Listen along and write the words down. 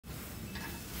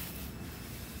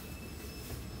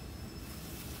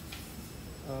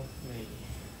Okay.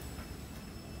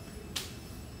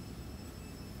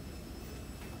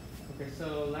 Okay,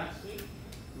 so last week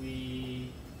we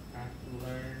have to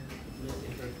learn this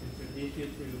introduce you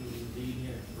to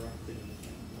linear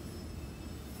approximation.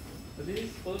 So this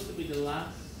is supposed to be the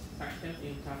last section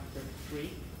in chapter 3.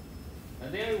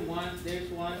 There's one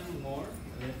more,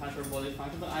 the hyperbolic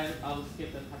function, but I'll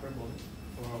skip the hyperbolic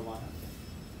for a while.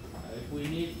 If we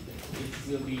need,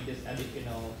 it will be just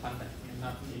additional content and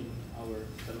not in our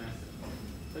semester.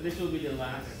 So this will be the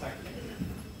last section.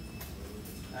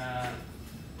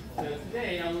 So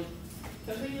today I'll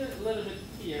continue a little bit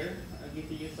here. I'll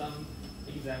give you some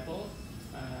examples.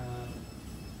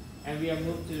 And we have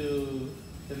moved to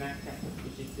the next chapter,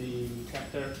 which is the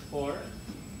chapter 4,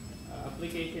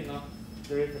 application of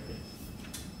derivatives.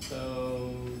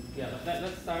 So yeah,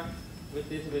 let's start with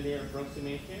this linear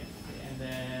approximation, and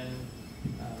then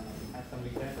have some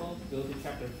examples. Go to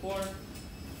chapter 4.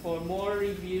 For more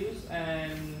reviews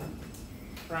and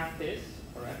practice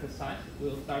or exercise,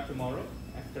 we'll start tomorrow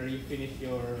after you finish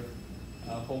your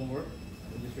homework.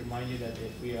 I'll just remind you that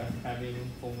if we are having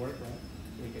homework, right,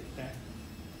 we can check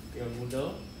your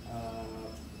Moodle.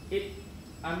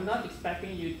 I'm not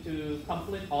expecting you to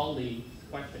complete all the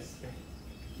questions. Okay?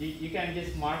 You can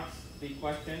just mark the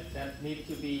questions that need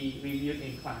to be reviewed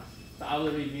in class. So I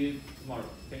will review tomorrow.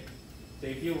 Okay. So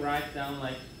if you write down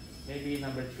like maybe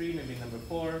number 3, maybe number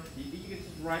 4, you can just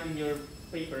write in your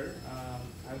paper.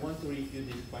 I want to review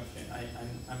this question.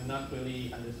 I'm not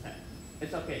really understand.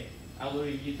 It's okay. I will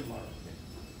review tomorrow. Okay.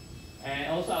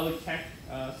 And also I will check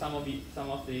some of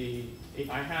the. If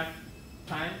I have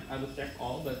time, I will check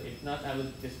all. But if not, I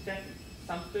will just check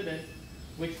some students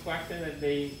which question that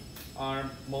they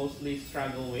are mostly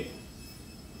struggle with.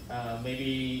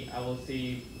 Maybe I will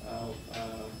see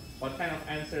what kind of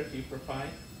answers you provide,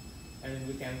 and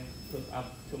we can put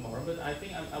up tomorrow. But I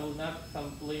think I will not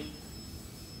completely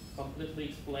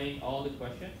explain all the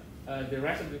questions. The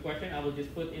rest of the question I will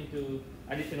just put into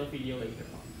additional video later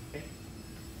on. Okay.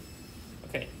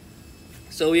 Okay.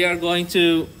 So we are going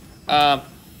to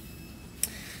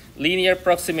linear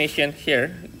approximation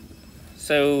here.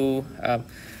 So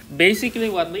basically,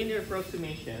 what linear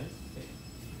approximations?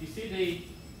 You see the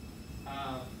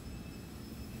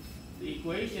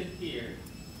equation here.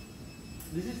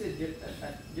 This is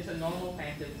just a normal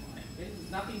tangent line. It's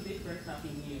nothing different,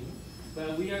 nothing new.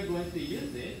 But we are going to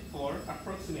use it for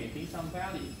approximating some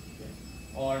value. Okay?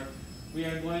 Or we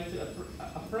are going to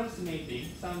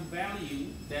approximating some value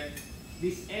that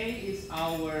this A is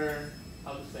our,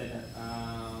 how to say that,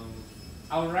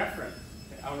 our reference.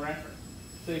 Okay? Our reference.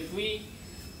 So if we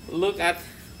look at,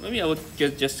 maybe I would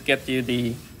just get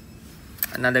you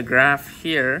another graph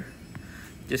here,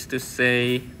 just to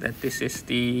say that this is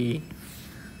the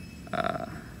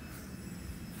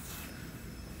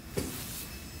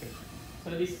so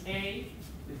this A,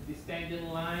 this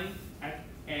tangent line at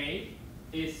A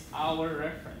is our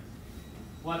reference.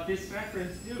 What this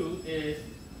reference do is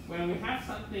when we have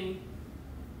something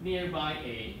nearby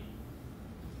A,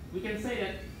 we can say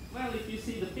that, well, if you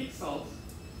see the pixels,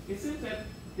 it seems that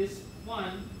this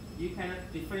one you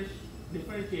cannot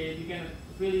differentiate, you cannot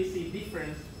really see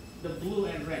difference, the blue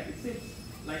and red. It seems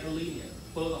like a linear,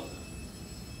 both of them.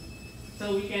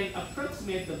 So we can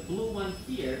approximate the blue one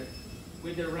here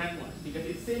with the red one because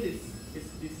it seems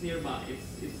it's nearby.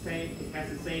 It's same. It has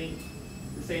the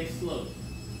same slope.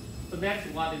 So that's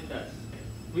what it does.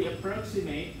 We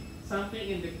approximate something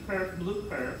in the blue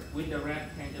curve with the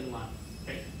red tangent line.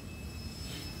 Okay.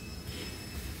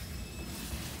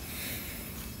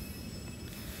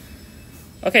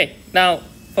 Okay. Now,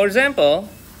 for example,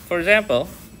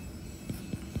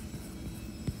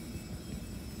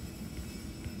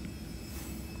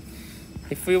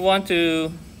 if we want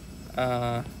to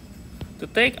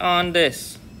take on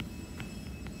this,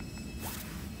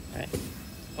 right?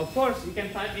 Of course, you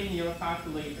can type in your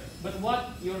calculator, but what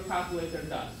your calculator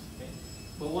does, okay?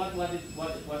 But what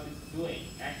it's doing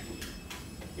actually,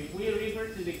 if we refer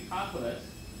to the calculus,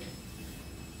 okay,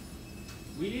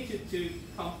 we need to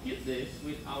compute this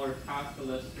with our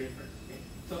calculus reference. Okay?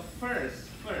 So first,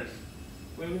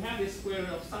 when we have the square root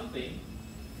of something,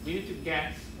 we need to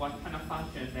guess what kind of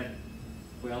function that.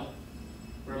 Well,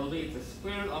 probably it's a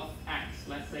square root of x.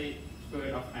 Let's say square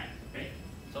root of x. Okay.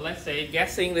 So let's say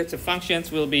guessing that the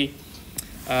functions will be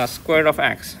square root of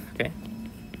x. Okay.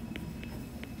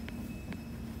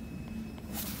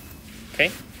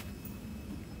 Okay.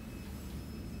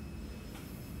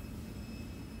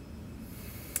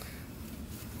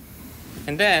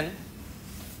 And then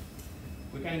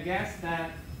we can guess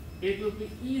that it will be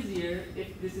easier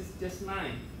if this is just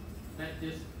 9. Let's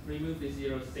just remove the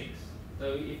 0, 6.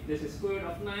 So if this is square root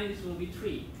of 9, this will be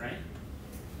 3, right?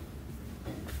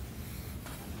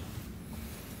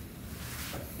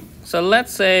 So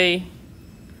let's say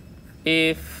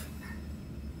if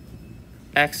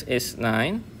x is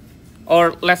 9,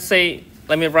 or let's say,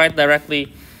 let me write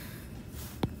directly,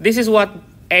 this is what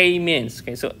a means.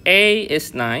 Okay, so a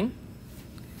is 9.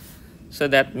 So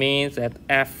that means that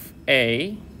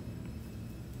fa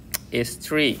is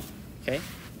 3. Okay.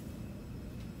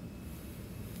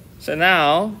 So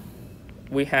now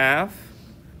we have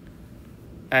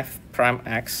f prime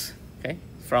x, okay,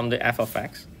 from the f of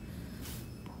x.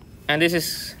 And this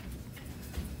is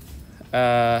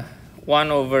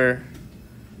 1 over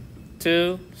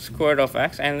 2 square root of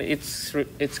x. And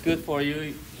it's good for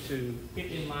you to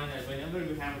keep in mind that whenever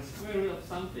you have a square root of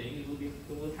something, it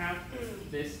will have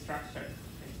this structure.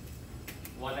 Okay?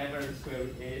 Whatever the square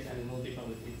root is, and multiply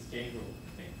with its chain rule.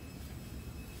 Okay?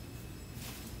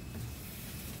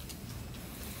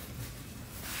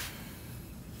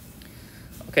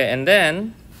 Okay, and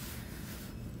then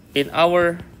in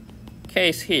our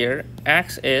case here,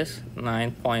 x is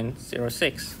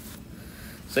 9.06.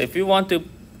 So if you want to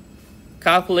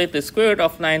calculate the square root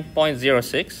of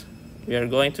 9.06, we are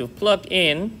going to plug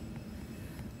in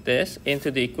this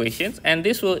into the equations, and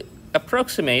this will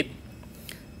approximate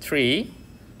 3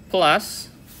 plus,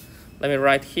 let me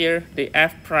write here, the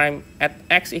f prime at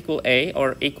x equal a,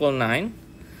 or equal 9.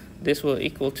 This will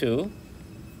equal to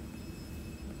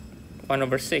 1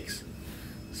 over 6.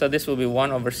 So this will be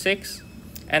 1 over 6.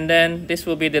 And then this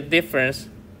will be the difference,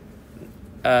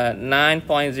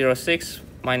 9.06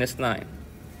 minus 9.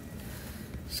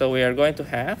 So we are going to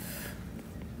have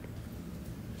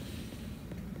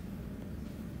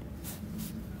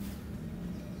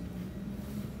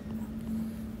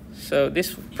so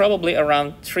this probably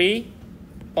around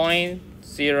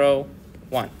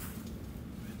 3.01.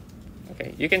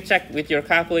 Okay, you can check with your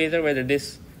calculator whether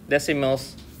this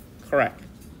decimal's correct.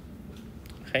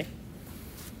 Okay.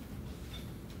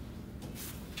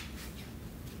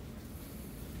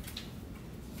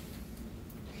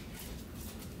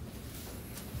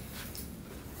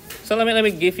 So let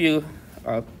me give you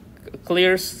a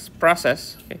clear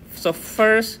process. Okay. So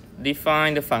first,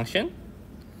 define the function.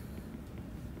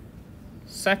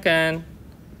 Second,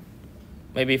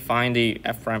 maybe find the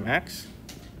f prime x.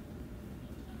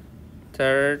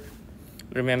 Third,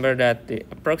 remember that the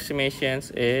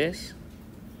approximations is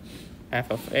f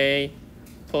of a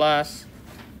plus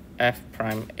f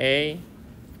prime a,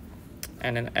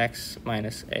 and then x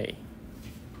minus a.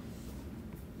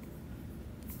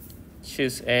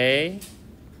 Choose a.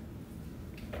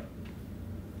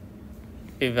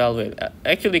 Evaluate.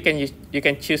 Actually, you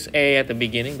can choose a at the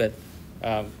beginning, but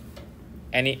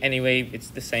anyway, it's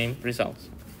the same results.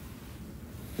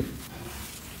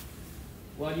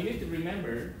 Well, you need to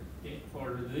remember, okay,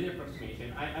 for the linear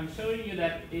approximation, I'm showing you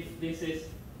that if this is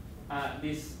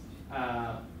this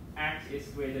x is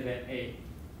greater than a,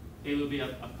 it will be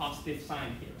a positive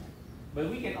sign here. But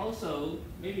we can also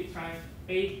maybe try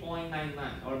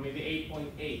 8.99 or maybe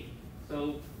 8.8.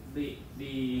 So the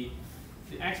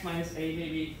x minus a,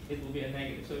 maybe it will be a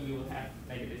negative, so we will have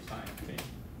negative sign. Okay.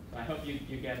 So I hope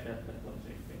you get that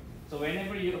logic. Okay. So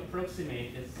whenever you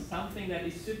approximate, it's something that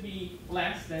it should be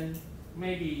less than,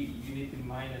 maybe you need to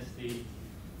minus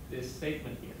this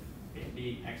statement here, okay,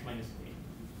 the x minus a.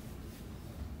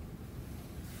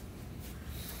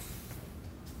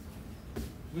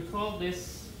 We call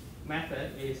this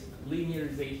method is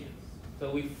linearization.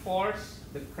 So we force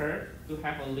the curve to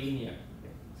have a linear.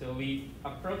 Okay. So we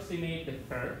approximate the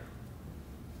curve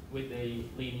with a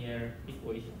linear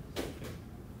equation. Okay.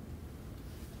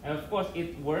 And of course,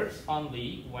 it works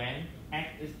only when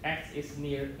x is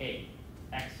near a.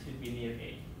 X should be near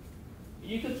a.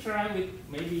 You could try with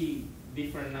maybe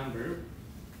different number,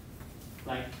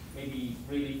 like maybe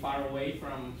really far away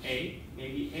from a.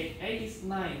 Maybe a is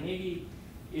 9. Maybe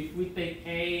if we take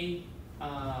a,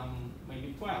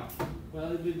 maybe 12,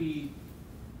 well, it will be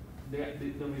the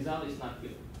result is not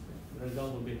good. The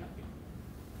result will be not good.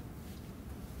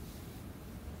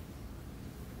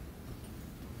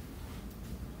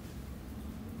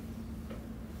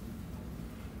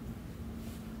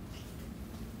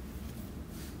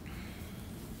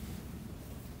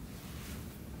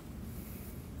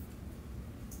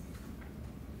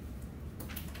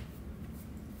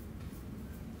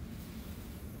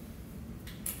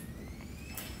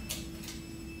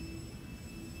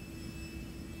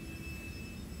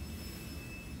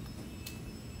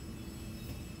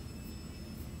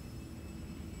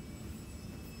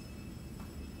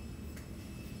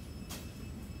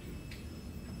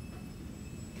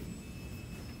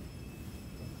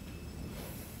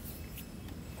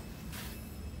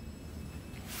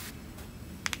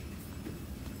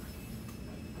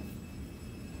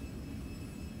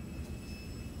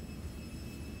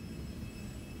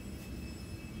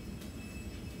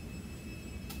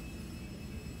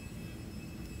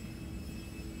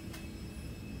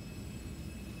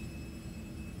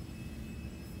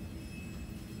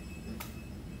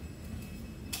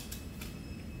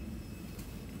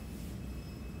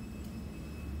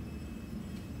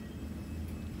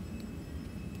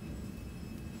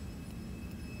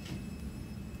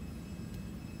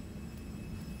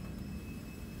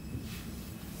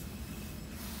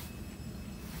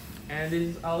 And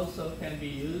this also can be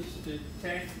used to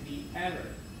check the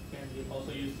error. Can be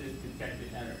also used to check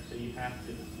the error. So you have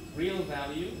the real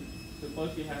value.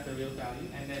 Suppose you have the real value,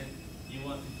 and then you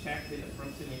want to check the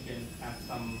approximation has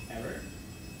some error.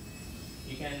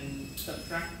 You can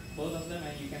subtract both of them,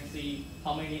 and you can see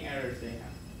how many errors they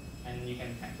have, and you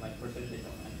can have like percentage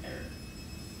of an error.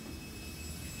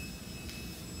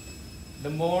 The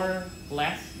more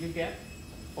less you get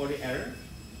for the error,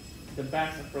 the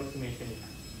best approximation you have.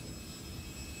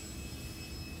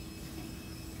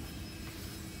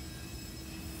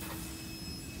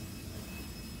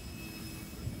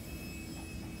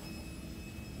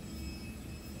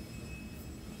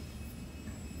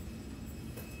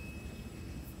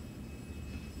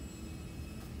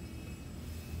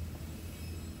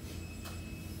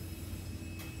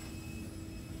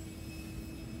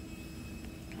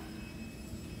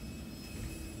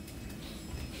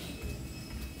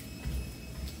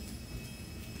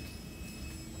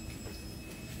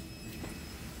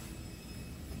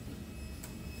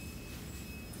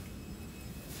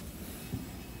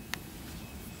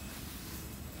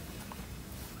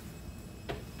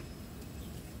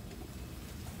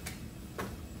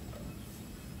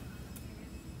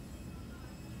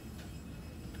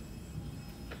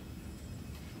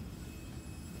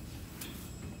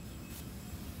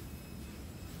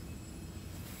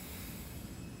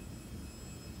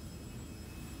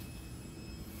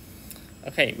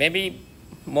 Okay, maybe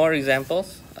more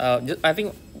examples. I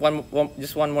think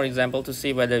just one more example to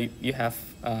see whether you have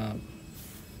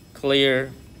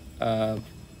clear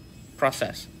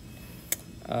process.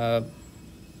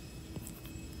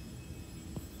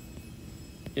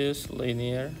 Use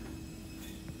linear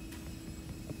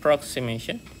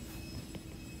approximation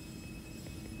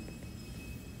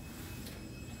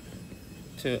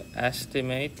to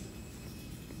estimate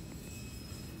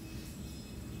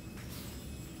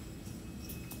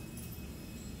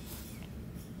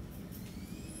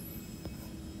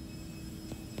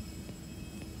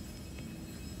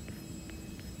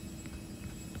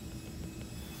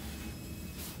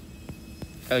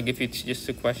I'll give you just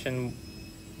a question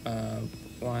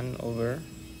 1 over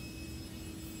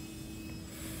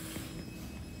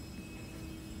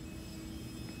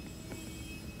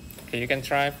okay, you can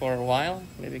try for a while,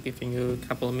 maybe giving you a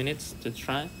couple of minutes to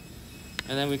try,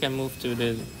 and then we can move to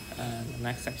the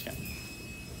next section.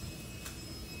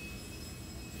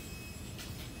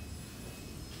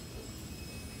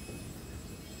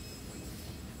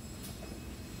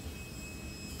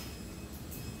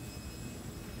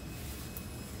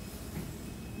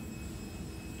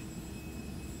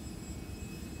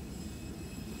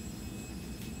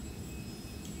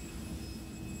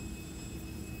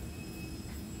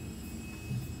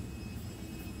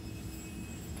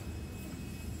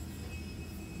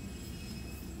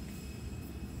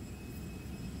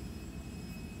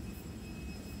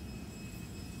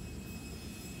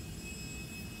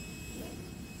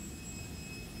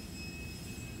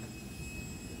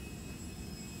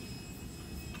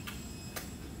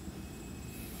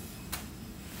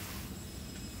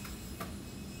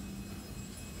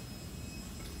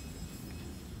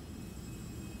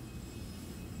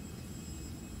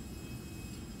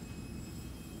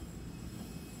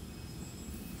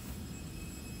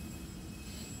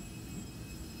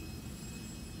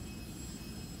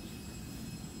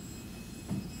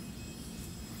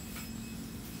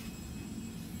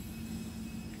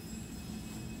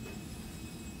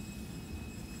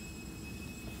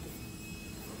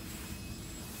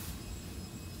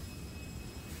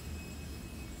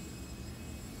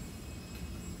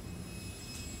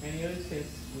 Anyway, since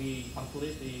we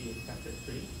complete the chapter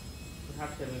 3,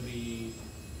 perhaps there will be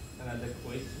another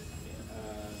quiz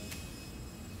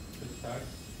to start.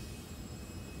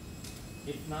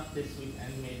 If not this week,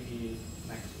 and maybe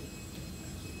next week.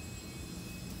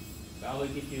 So I will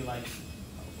give you like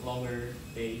longer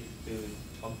days to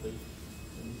complete,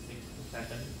 maybe 6 to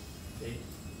 7 days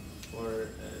for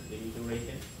the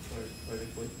duration for the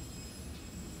quiz.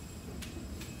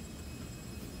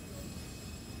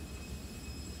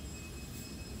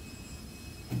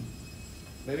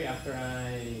 Maybe after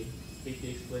I give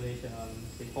the explanation on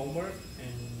the homework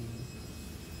and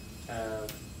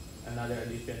another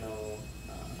additional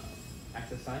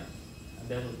exercise, and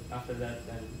then after that,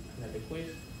 then another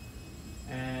quiz.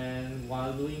 And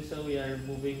while doing so, we are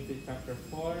moving to chapter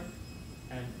 4,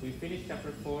 and we finish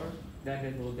chapter 4,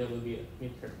 then there will be a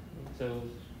midterm. So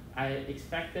I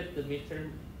expected the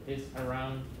midterm is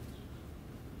around,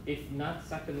 if not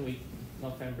second week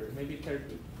November, maybe third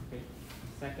week. Okay.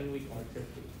 Second week or third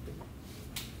week.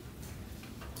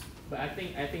 But I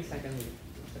think second week.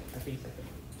 I think second week.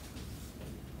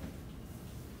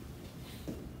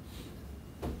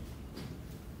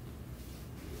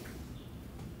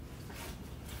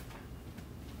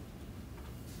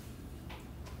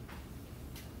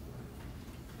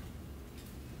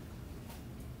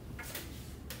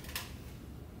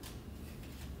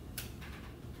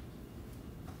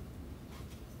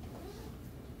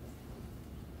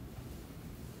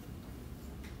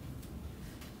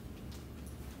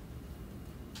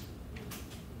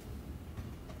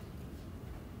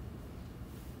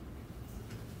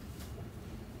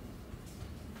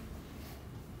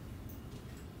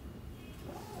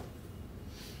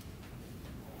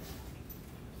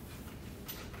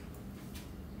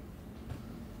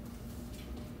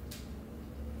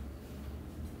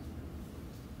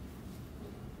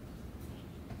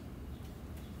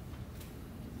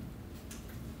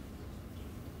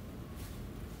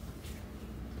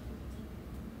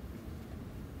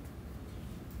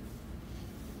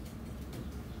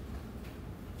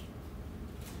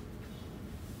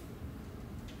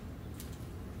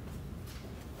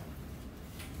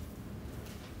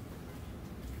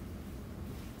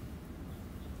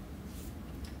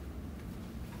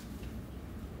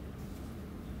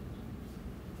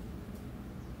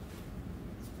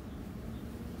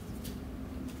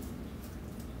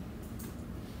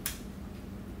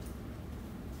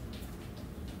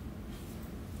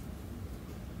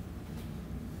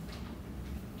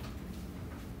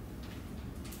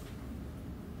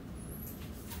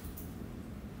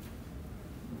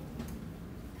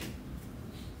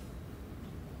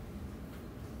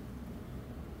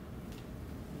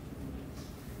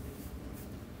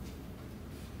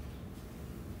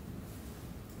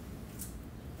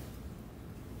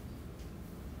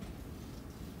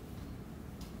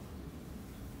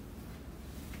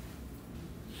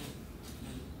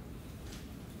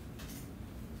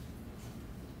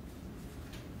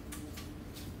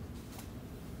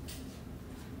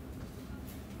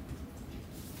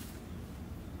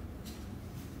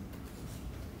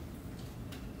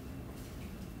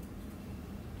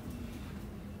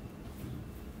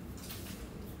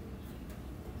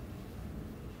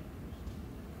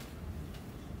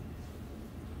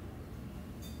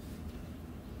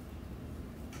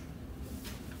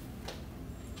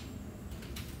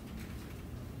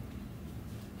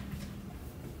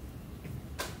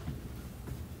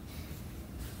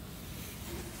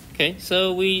 Okay,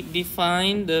 so we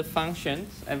define the functions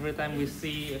every time we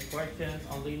see questions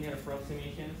on linear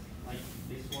approximations like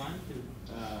this one.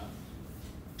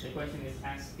 The question is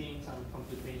asking some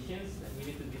computations, and we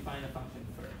need to define a function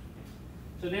first. Okay.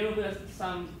 So there will be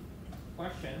some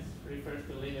questions refers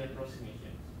to linear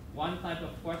approximations. One type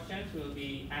of questions will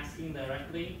be asking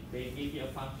directly. They give you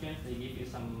a function, they give you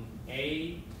some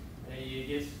A, and you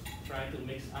just try to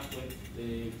mix up with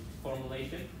the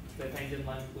formulation, the tangent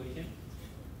line equation.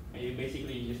 And you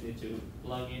basically just need to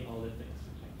plug in all the things.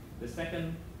 Okay. The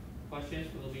second questions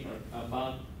will be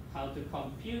about how to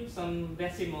compute some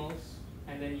decimals,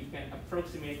 and then you can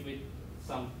approximate with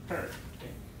some curve.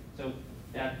 Okay. So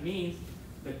that means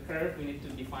the curve we need to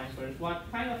define first. What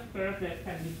kind of curve that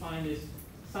can define is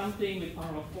something with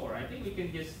power of 4. I think we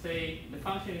can just say the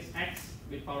function is x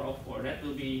with power of 4. That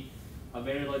will be a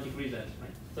very logic reason,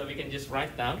 right? So we can just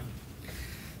write down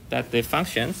that the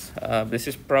functions, this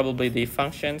is probably the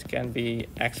functions can be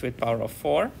x with power of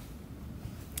 4.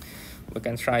 We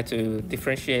can try to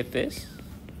differentiate this,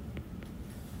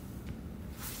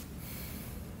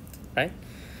 right?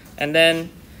 And then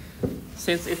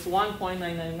since it's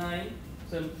 1.999,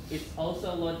 so it's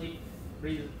also logical.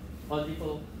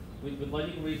 With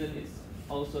logical reason, it's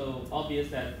also obvious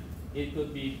that it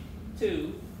could be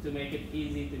 2 to make it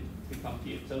easy to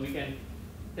compute. So we can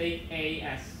take A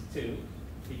as 2,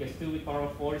 because 2 with power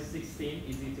of 4 is 16,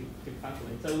 easy to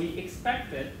calculate. So we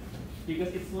expected, because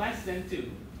it's less than 2,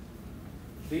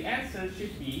 the answer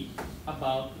should be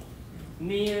about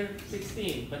near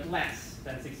 16, but less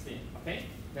than 16, okay?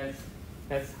 That's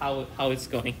how it's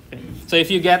going. So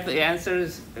if you get the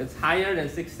answers, it's higher than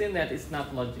 16, that is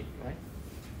not logic, right?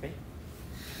 Okay.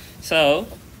 So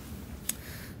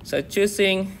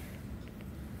choosing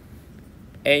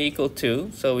A equal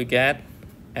 2, so we get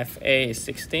FA is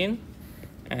 16,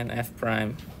 and F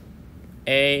prime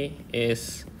A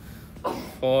is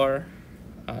 4,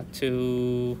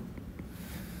 2,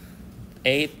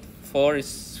 8, 4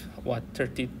 is what,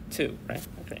 32, right?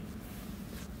 Okay.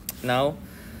 Now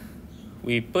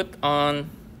we put on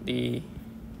the,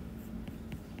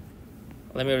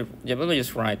 let me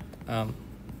just write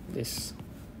these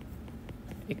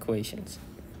equations.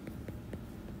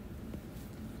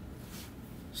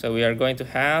 So we are going to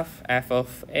have f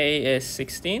of A is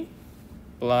 16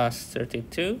 plus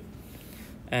 32,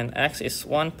 and x is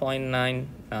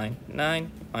 1.999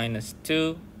 minus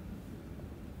 2,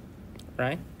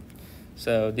 right?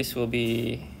 So this will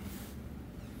be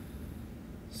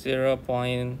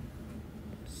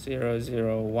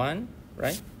 0.001,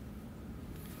 right?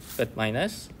 But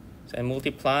minus, so I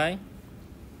multiply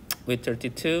with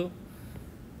 32.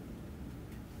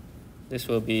 This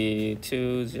will be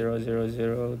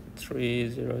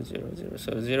 2,0,0,0,3,0,0,0.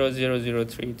 So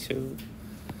 0,0,032.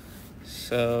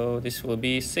 So this will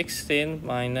be 16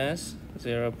 minus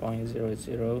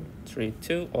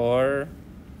 0.0032, or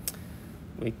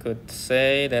we could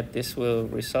say that this will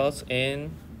result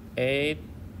in 8,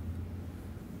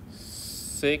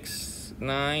 6,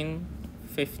 9,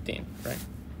 15, right?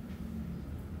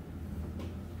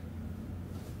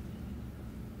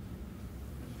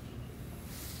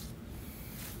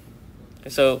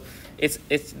 So it's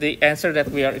the answer that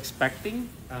we are expecting.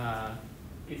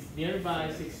 It's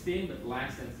nearby 16, but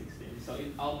less than 16. So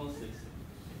it's almost 16.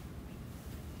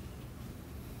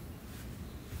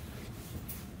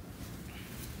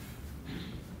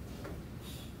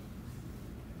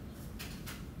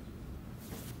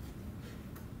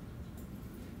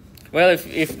 Well,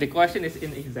 if the question is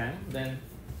in exam, then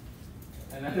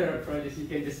another approach is you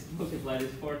can just multiply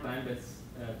this 4 times. That's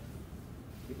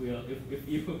if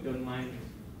you don't mind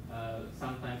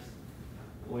sometimes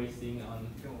wasting on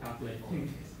calculating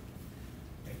this.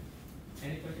 Okay.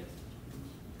 Any questions?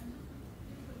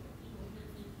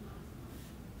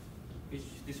 Which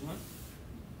this one?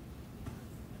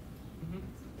 Mm-hmm.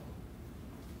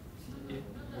 Yeah.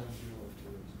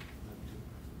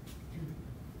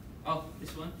 Oh,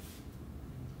 this one?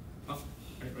 Oh,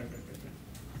 right.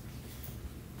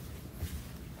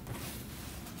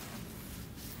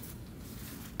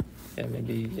 Yeah,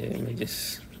 maybe let me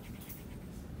just.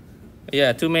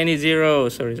 Yeah, too many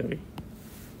zeros. Sorry. Yeah.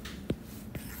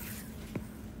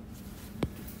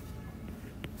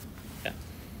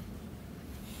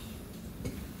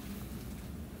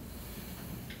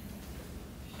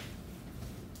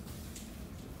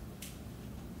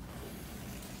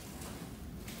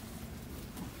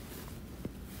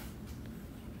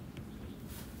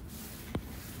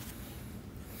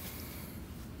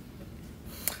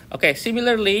 Okay,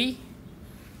 similarly,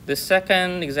 the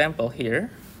second example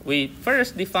here, we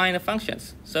first define the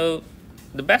functions. So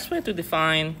the best way to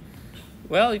define,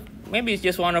 well, maybe it's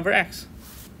just 1 over x.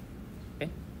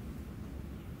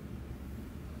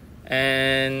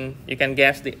 And you can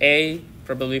guess the a,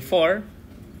 probably 4.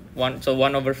 So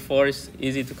 1 over 4 is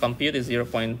easy to compute, is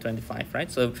 0.25, right?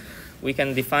 So we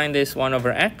can define this 1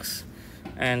 over x,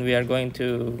 and we are going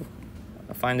to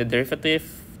find the derivative.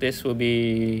 This will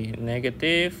be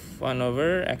negative 1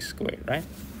 over x squared, right?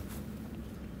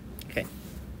 Okay.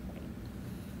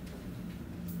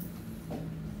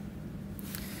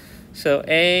 So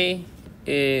a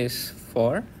is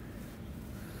 4.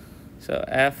 So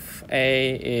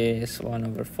f(a) is 1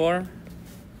 over 4.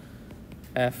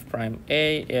 F prime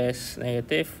a is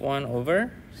negative 1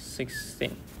 over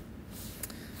 16.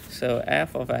 So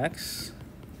f of x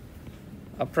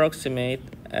approximate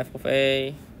f of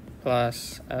a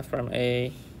plus f prime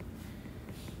a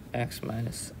x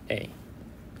minus a.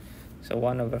 So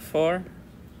 1 over 4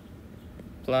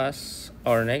 plus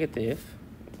or negative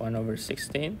 1 over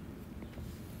 16.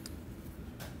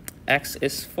 X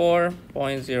is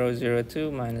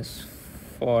 4.002 minus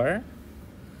 4.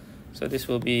 So this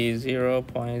will be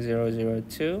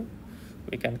 0.002.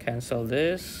 We can cancel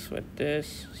this with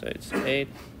this. So it's 8.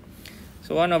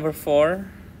 So 1 over 4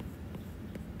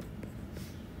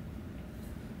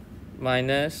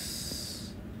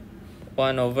 minus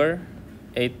 1 over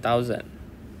 8,000.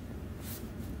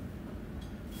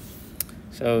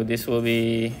 So this will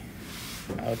be,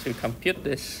 how to compute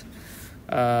this?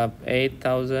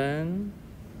 8,000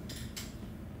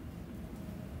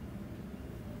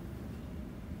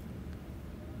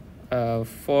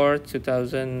 4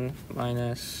 2,000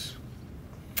 minus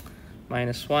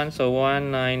 1, so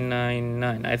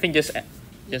 1999. I think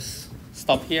just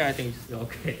stop here. I think it's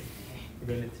okay. We're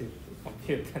going to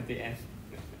compute at the end.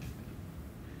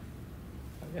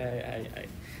 Okay,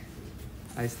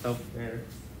 I stop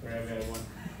wherever I want.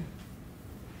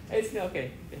 It's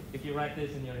okay. If you write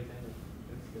this in your exam,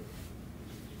 that's good.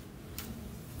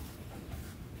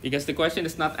 Because the question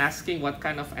is not asking what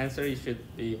kind of answer you should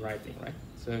be writing, right?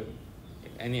 So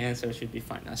any answer should be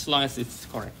fine, as long as it's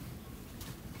correct.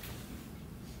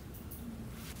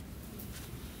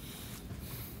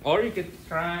 Or you could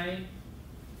try,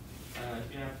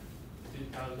 if you have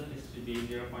 2,000, it should be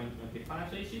 0.25,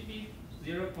 so it should be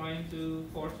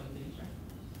 0.24 something, right?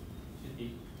 Should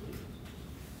be.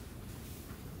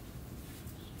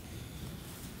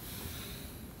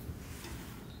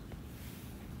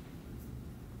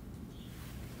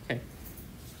 Okay.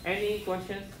 Any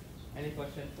questions? Any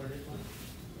questions for this one?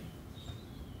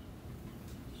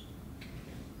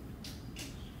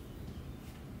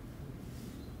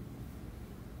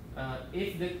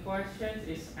 If the question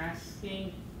is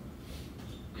asking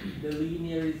the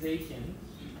linearization,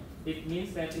 it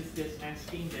means that it's just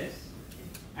asking this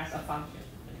as a function.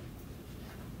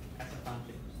 As a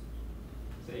function.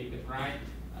 So you could write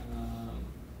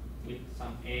with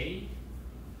some a,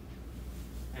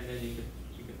 and then you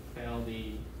could tell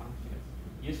the function.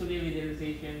 Usually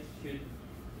linearizations should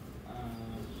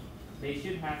they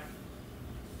should have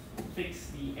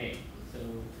fixed the a, so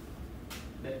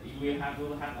that we'll have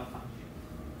a function.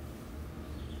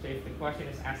 So if the question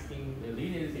is asking the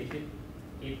linearization,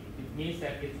 it means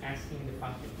that it's asking the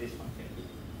function, this function,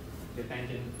 the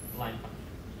tangent line function.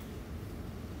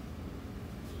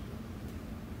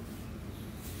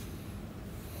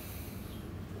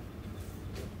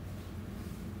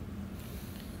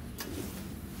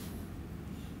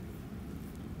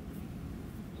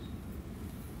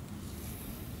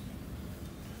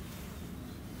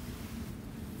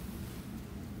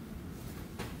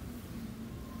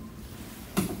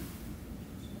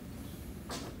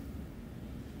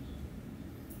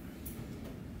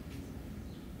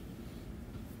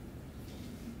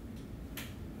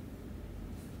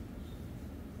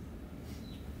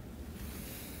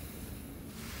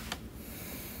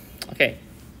 Okay.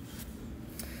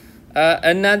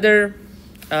 Another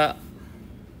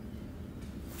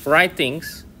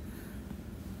writings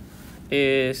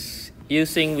is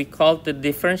using, we call the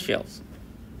differentials.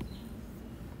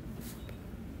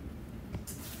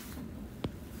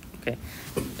 Okay.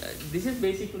 This is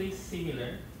basically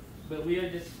similar, but we are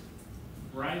just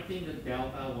writing the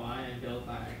delta y and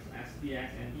delta x as dx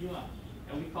and dy,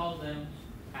 and we call them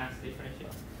as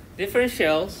differentials.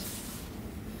 Differentials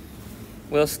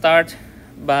will start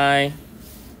by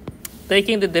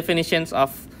taking the definitions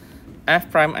of f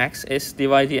prime x is dy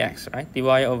dx, right?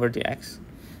 dy over dx.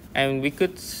 And we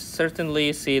could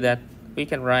certainly see that we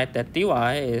can write that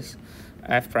dy is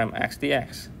f prime x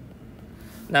dx.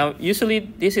 Now, usually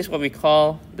this is what we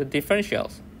call the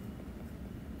differentials.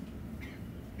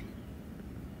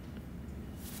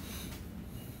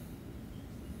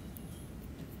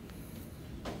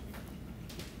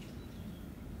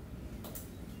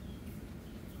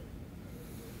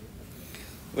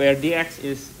 where dx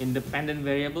is independent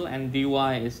variable and dy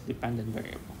is dependent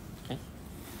variable. Okay.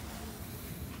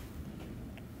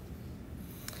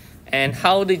 And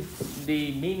how the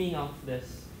meaning of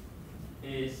this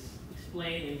is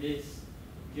explained in this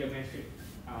geometric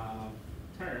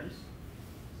terms.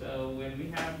 So when we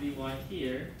have dy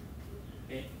here,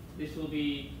 okay, this will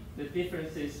be the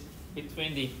differences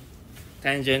between the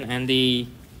tangent and the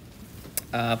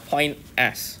point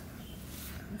S.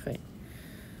 Okay.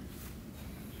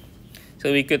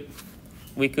 So we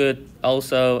could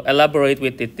also elaborate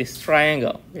with this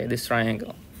triangle. Okay, this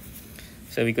triangle.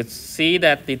 So we could see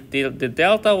that the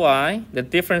delta y, the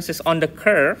differences on the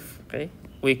curve, okay,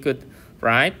 we could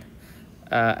write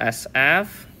as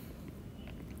f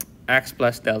x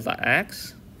plus delta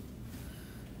x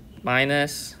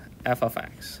minus f of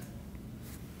x.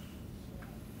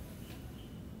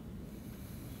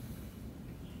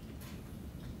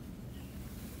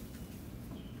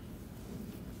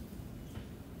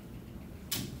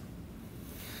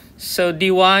 So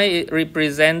dy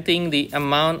representing the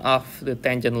amount of the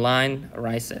tangent line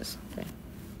rises. Okay.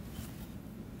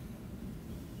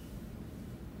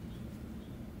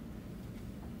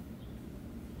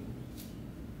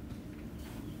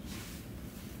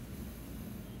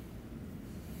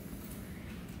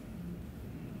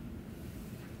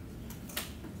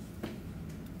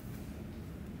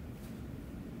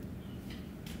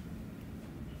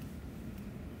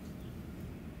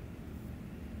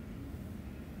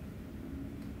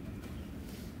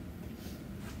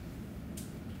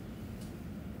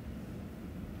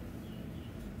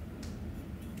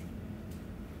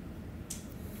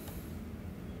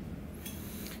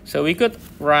 So we could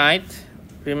write,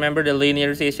 remember the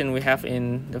linearization we have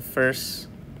in the first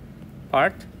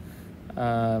part.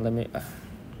 Let me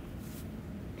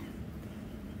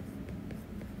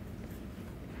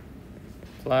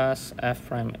plus f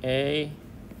prime a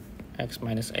x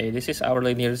minus a. This is our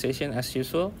linearization as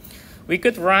usual. We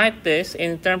could write this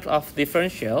in terms of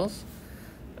differentials.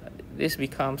 This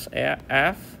becomes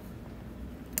f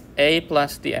a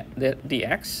plus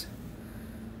dx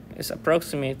is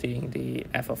approximating the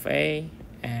f of a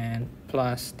and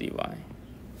plus dy.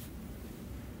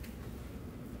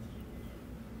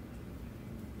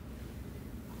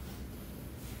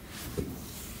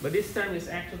 But this term is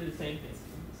actually the same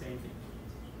thing.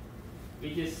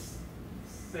 We just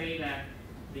say that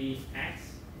the x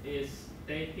is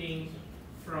taking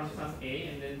from some a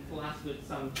and then plus with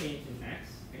some change in x.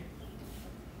 Okay?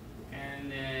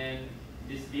 And then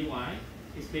this dy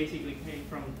is basically came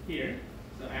from here.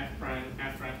 So f prime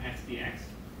x dx,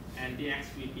 and dx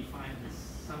we define as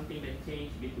something that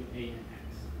changed between a and x.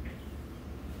 Okay?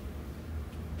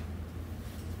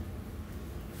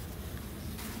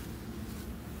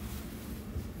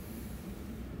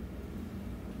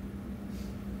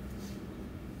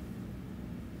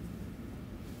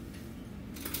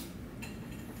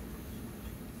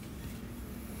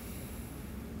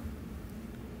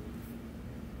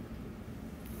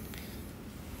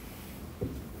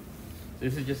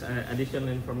 This is just additional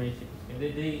information.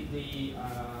 The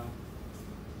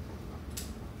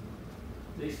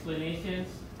explanations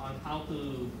on how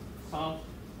to solve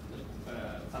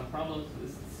some problems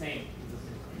is the same.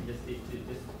 Just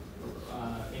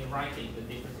in writing, the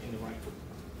difference in the writing.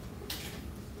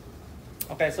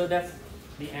 Okay, so that's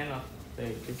the end of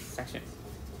this section.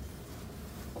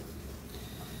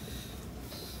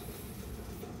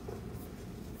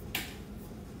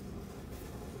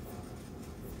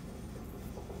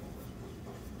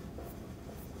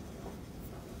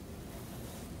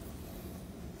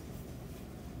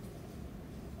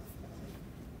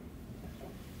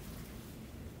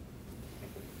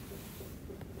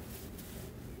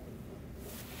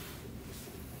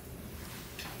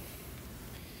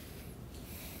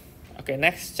 Okay,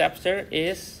 next chapter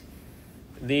is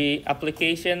the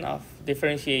application of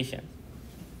differentiation.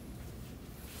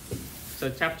 So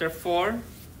chapter 4,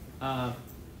 the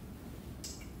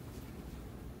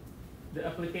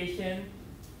application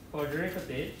for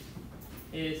derivatives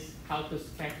is how to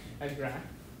sketch a graph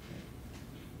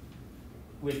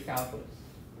with calculus.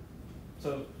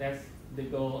 So that's the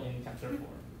goal in chapter 4.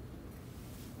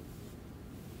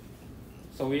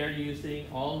 So we are using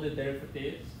all the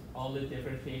derivatives, all the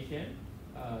differentiation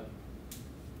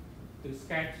to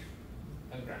sketch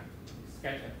a graph,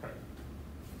 sketch a curve.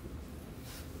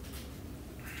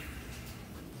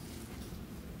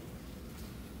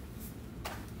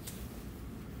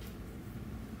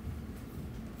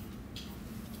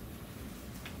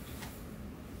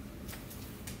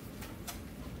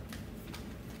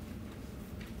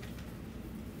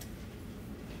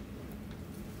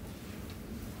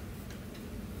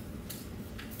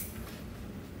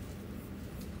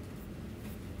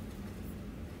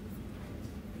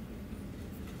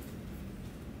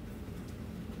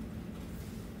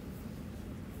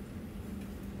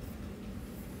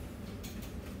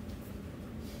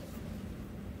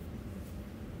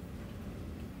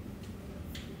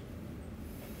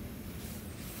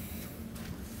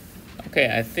 Okay,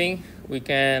 I think we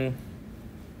can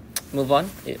move on,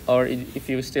 or if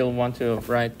you still want to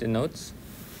write the notes.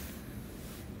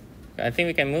 I think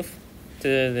we can move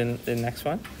to the next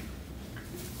one.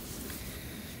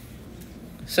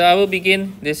 So I will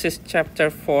begin. This is chapter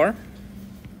 4.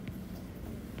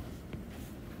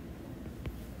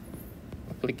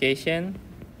 Application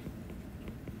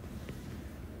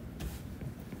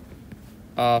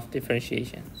of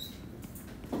differentiation.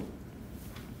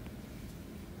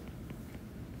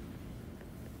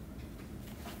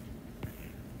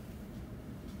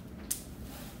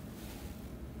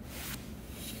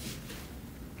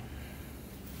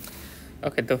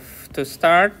 Okay, to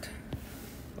start,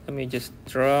 let me just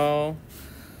draw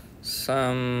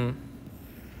some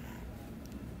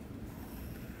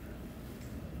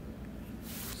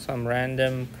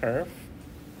random curve.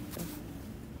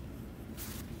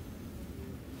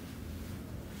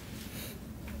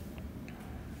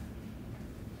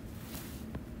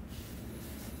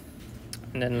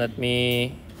 And then let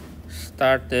me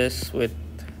start this with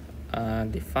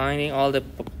defining all the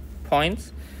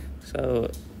points.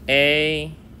 So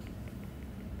A,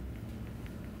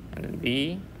 and then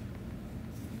B,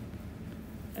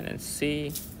 and then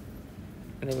C,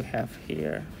 and then we have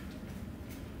here,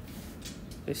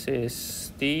 this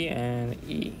is D and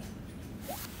E.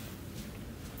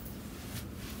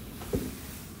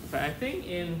 But I think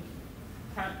in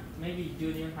maybe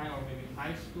junior high or maybe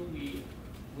high school, we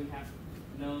have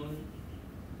known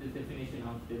the definition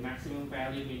of the maximum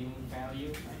value, minimum value,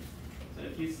 right? So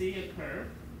if you see a curve,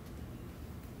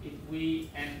 if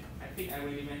we, and I think I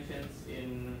already mentioned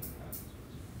in,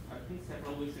 I think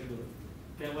several weeks ago,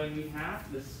 that when we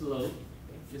have the slope,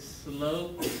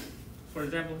 for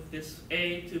example, this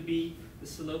A to B, the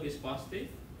slope is positive,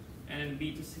 and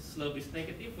B to C slope is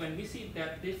negative. When we see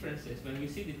that differences, when we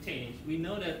see the change, we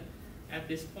know that at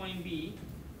this point B,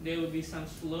 there will be some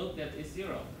slope that is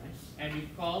 0, right? And we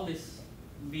call this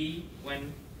B,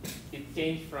 when it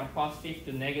changed from positive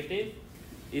to negative,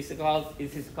 it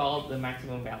is called the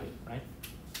maximum value, right?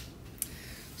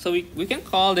 So we can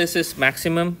call this is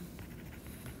maximum,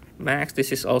 max,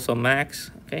 this is also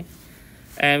max, okay?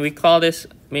 And we call this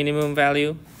minimum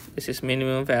value, this is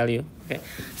minimum value, okay?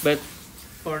 But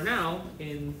for now,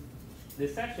 in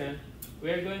this section, we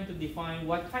are going to define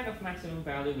what kind of maximum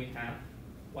value we have,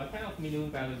 what kind of minimum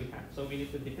value we have. So we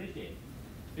need to differentiate,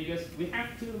 because we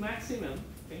have two maximum,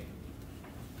 okay?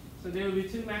 So there will be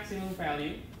two maximum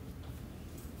value.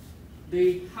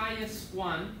 The highest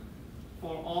one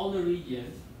for all the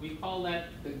regions, we call that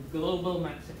the global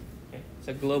maximum. Okay? It's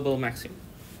a global maximum.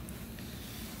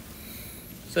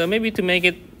 So maybe to make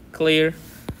it clear,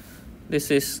 this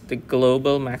is the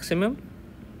global maximum,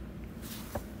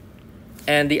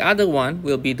 and the other one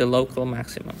will be the local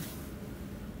maximum.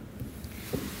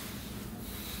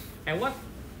 And what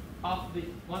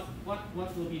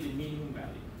will be the minimum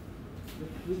value?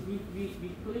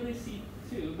 We clearly see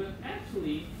two, but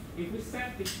actually, if we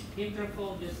set the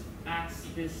interval just as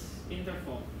this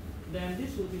interval, then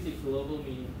this will be the global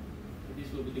minimum.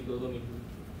 This will be the global minimum,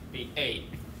 the A.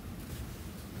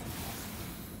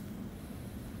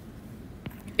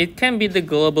 It can be the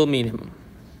global minimum.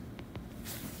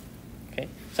 Okay,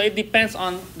 so it depends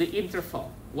on the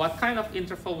interval. What kind of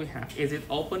interval we have? Is it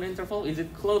open interval? Is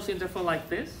it closed interval like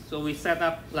this? So we set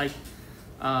up like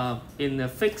in the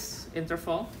fixed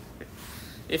interval.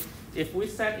 If we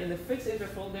set in the fixed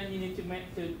interval, then you need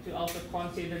to also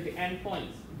consider the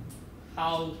endpoints,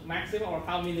 how maximum or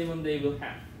how minimum they will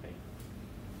have. Okay?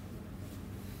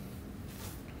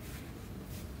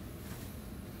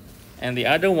 And the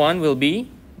other one will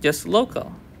be just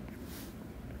local.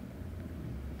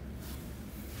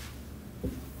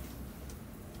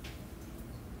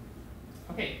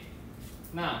 Okay,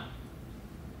 now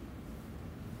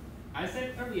I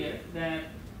said earlier that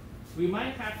we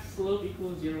might have slope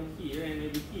equals 0 here, and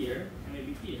maybe here, and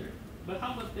maybe here. But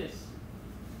how about this?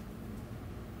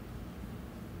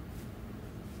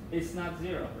 It's not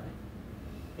 0, right?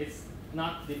 It's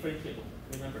not differentiable,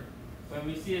 remember. When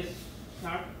we see a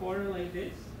sharp corner like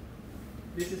this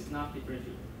is not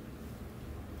differentiable.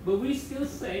 But we still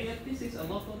say that this is a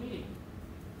local minimum.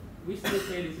 We still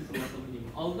say this is a local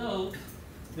minimum, although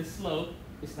the slope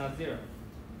is not 0.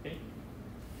 Okay?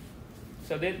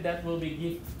 So that will be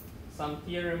give some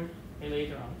theorem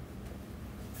later on.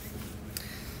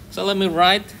 So let me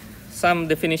write some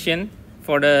definition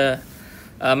for the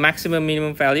maximum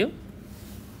minimum value.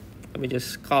 Let me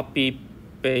just copy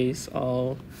paste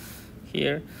all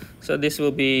here. So this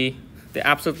will be the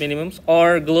absolute minimums,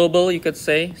 or global, you could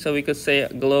say. So we could say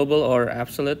global or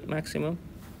absolute maximum.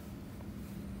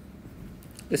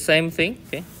 The same thing,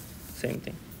 okay? Same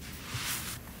thing.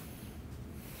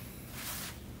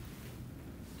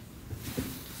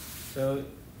 So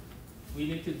we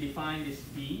need to define this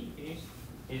B. Okay?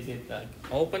 Is it an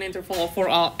open interval for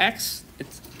all x? It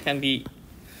can be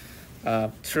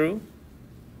true.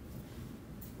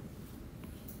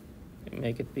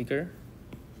 Make it bigger.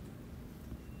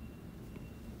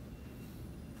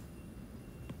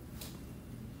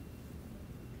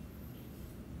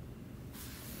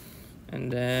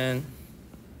 And then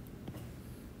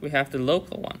we have the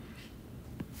local one.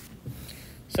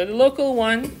 So the local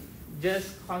one,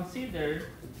 just consider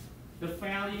the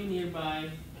value nearby.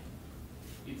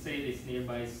 You'd say this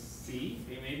nearby C.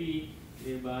 Okay, maybe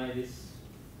nearby this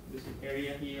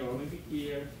area here, or maybe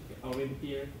here, or maybe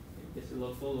here. Just a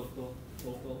local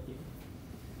here.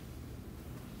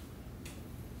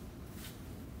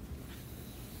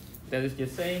 That is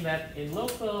just saying that in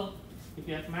local, if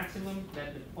you have maximum,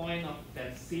 that the point of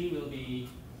that C will be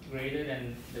greater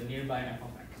than the nearby f of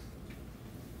x.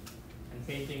 And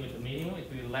same thing with the minimum, it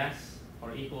will be less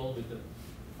or equal with the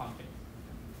function.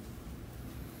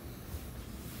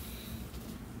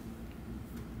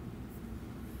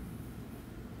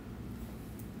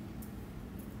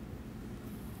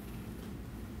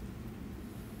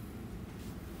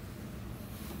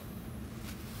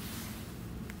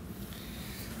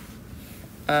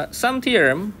 Some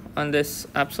theorem on this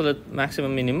absolute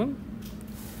maximum minimum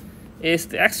is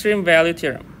the extreme value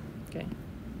theorem. Okay.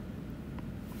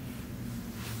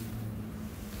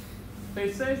 So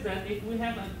it says that if we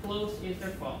have a closed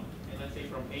interval, and let's say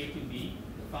from A to B,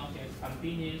 the function is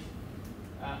continuous,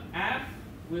 f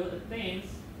will attain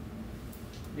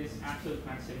this absolute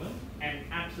maximum and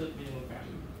absolute minimum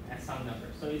value at some number.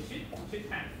 So it should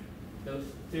have those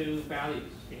two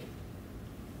values. Okay.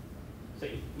 So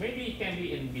maybe it can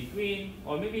be in between,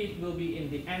 or maybe it will be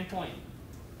in the endpoint.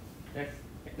 That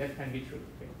can be true.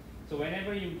 Okay. So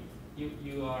whenever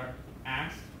you are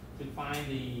asked to find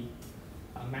the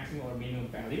maximum or minimum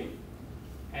value,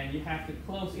 and you have the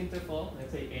closed interval,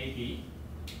 let's say A, B,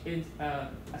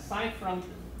 aside from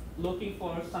looking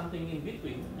for something in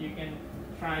between, you can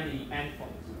try the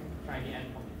endpoints. Okay? Try the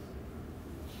endpoints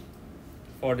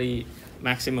for the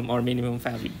maximum or minimum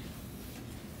value.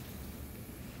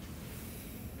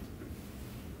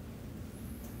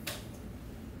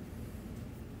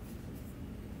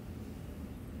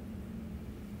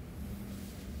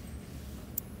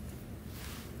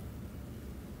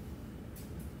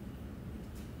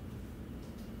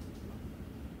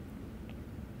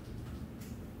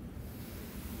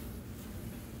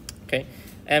 Okay,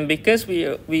 and because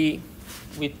we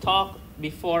talked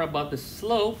before about the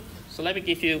slope, so let me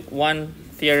give you one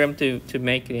theorem to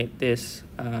make this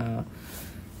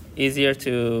easier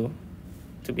to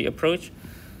be approached.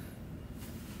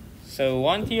 So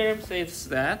one theorem says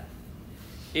that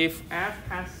if f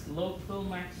has local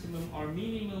maximum or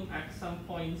minimum at some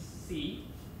point C,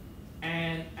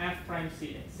 and f prime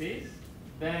C exists,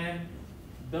 then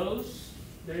those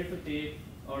derivative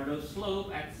or those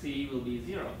slope at C will be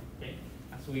 0, okay,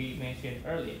 as we mentioned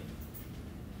earlier.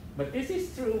 But this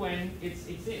is true when it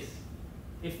exists.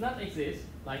 If not exists,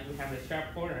 like we have a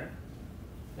sharp corner,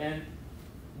 then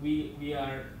we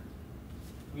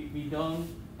don't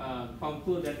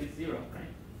conclude that it's 0, right?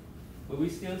 But we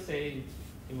still say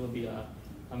it will be a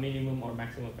minimum or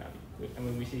maximum value, and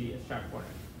when we see a sharp corner.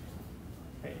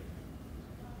 Okay.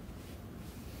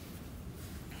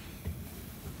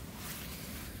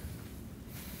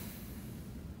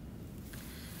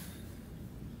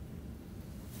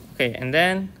 Okay, and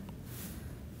then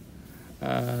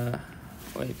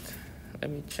wait, let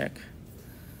me check.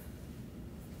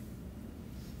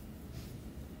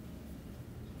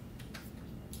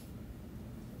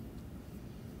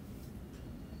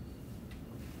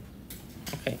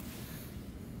 Okay.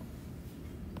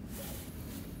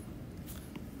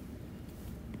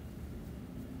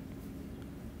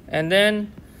 And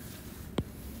then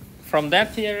from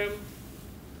that theorem,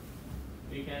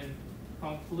 we can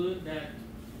conclude that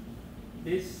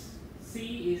this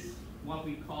C is what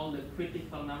we call the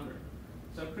critical number.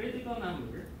 So critical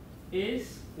number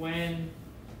is when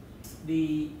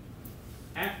the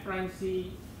f prime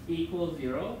C equals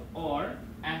 0 or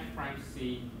f prime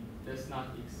C does not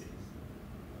exist.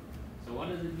 So what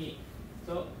does it mean?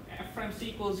 So f prime C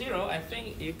equals 0, I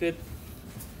think you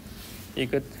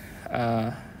could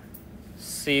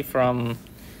see from,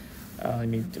 let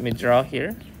me draw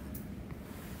here.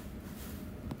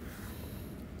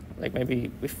 Like maybe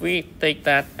if we take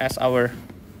that as our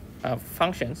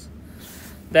functions,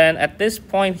 then at this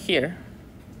point here,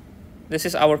 this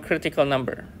is our critical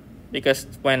number, because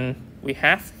when we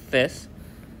have this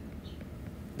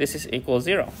is equal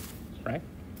 0, right?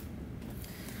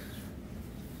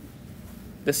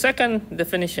 The second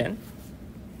definition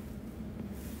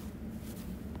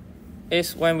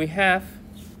is when we have,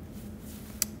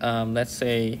 let's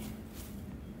say,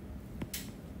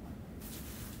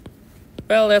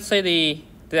 well, let's say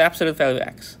the absolute value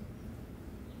x.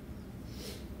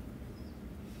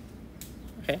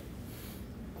 Okay.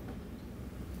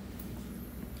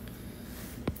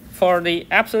 For the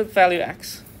absolute value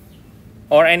x,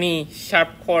 or any sharp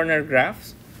corner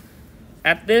graphs,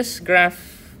 at this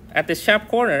graph, at the sharp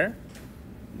corner,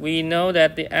 we know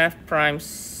that the f prime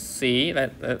c,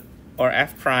 or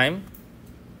f prime,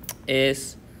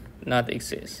 is not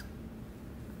exist,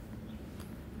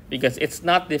 because it's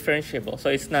not differentiable, so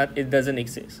it doesn't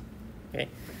exist. Okay,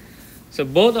 so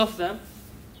both of them,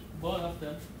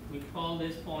 we call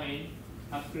this point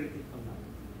a critical number.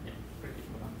 Yeah,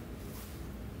 critical number.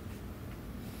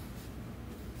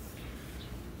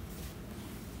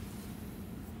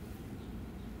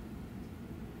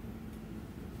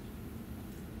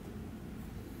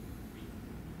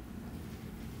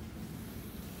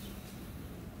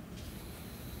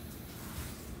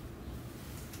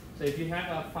 So if you have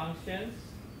a functions,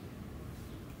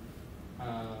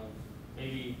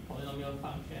 maybe polynomial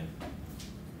function,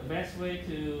 the best way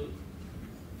to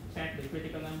check the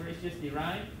critical number is just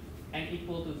derive n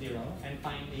equal to 0 and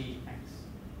find the x.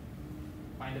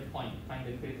 Find the point, find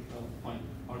the critical point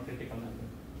or critical number.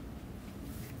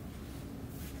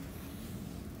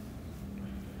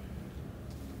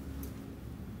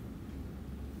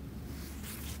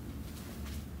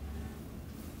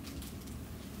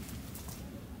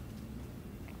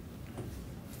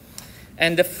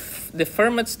 And the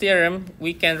Fermat's theorem,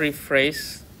 we can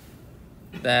rephrase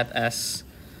that as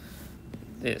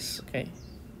this. Okay,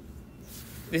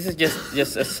 this is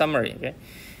just a summary. Okay,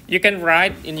 you can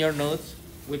write in your notes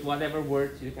with whatever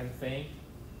words you can think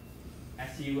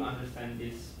as you understand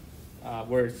these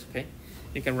words. Okay,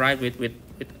 you can write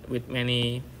with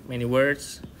many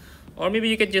words, or maybe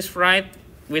you can just write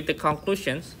with the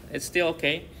conclusions. It's still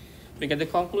okay, because the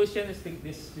conclusion is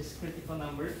this critical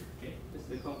number. Okay, this is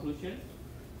the conclusion.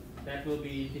 That will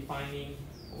be defining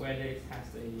whether it has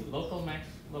a local max,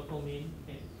 local mean.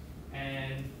 Okay?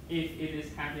 And if it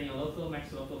is having a local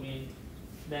max, local mean,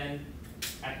 then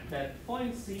at that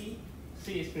point C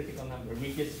is critical number.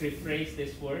 We just rephrase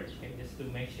this word, okay, just to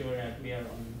make sure that we are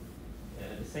on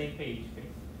the same page, okay,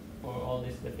 for all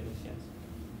these definitions.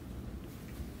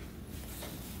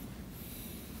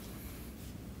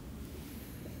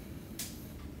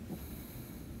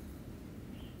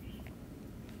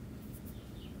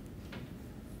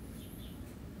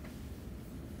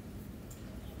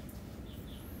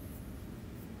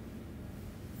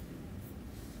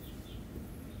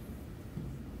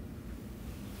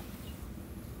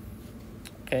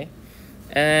 Okay,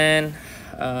 and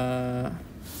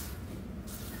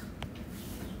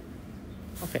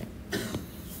okay,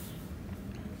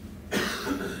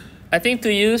 I think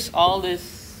to use all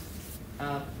these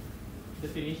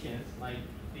definitions, like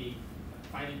the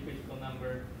finding critical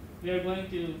number, we are going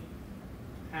to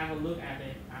have a look at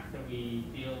it after we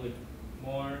deal with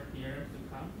more theorems to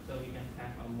come, so we can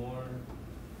have a more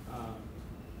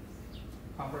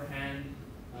comprehend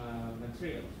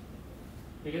material.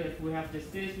 Because if we have this,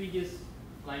 we just,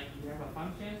 like, we have a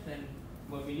function, then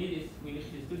what we need is, we need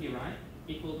just to derive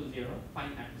equal to 0,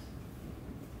 find x.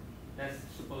 That's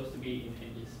supposed to be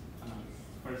in this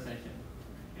first session.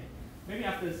 Okay. Maybe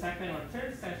after the second or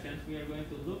third sessions, we are going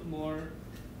to look more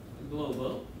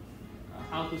global,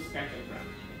 how to sketch a graph.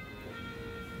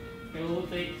 Okay, we'll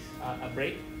take a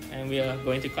break, and we are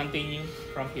going to continue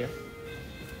from here.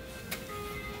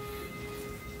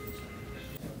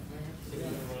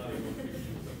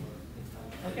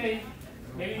 Okay,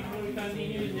 maybe before we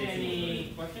continue, is there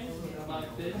any questions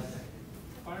about this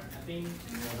part? I think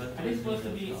it's supposed to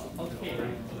be okay,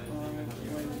 right?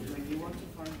 When you want to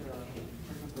find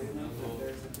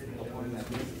there's a critical point that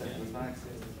does not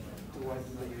exist, to what is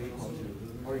the equal to?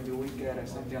 Or do we get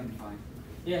something undefined?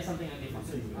 Yeah, something undefined.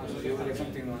 So you will get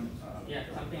something on. Yeah,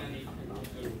 something undefined.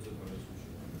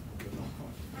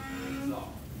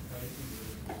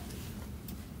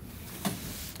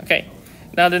 Okay.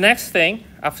 Now the next thing,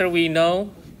 after we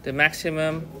know the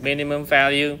maximum, minimum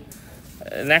value,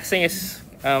 next thing is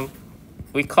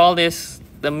we call this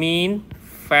the mean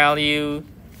value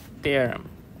theorem.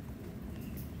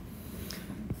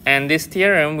 And this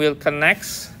theorem will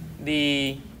connect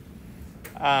the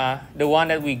one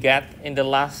that we get in the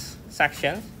last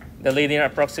section, the linear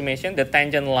approximation, the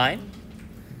tangent line,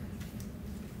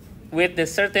 with the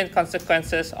certain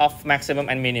consequences of maximum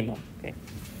and minimum. Okay.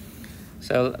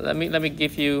 So let me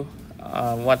give you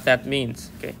what that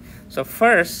means. Okay. So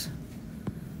first,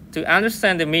 to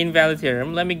understand the mean value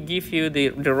theorem, let me give you the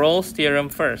Rolle's theorem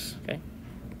first. Okay.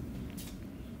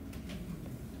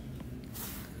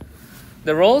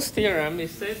 the Rolle's theorem, it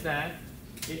says that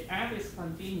if f is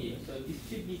continuous, so it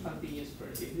should be continuous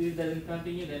first. If it doesn't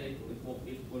continue, then it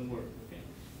won't work. Okay.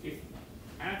 If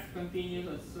f continues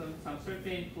at some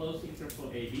certain closed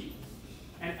interval AB,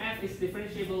 and f is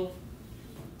differentiable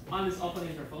on this open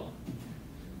interval.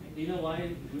 Do you know why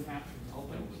we have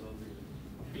open?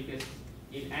 Because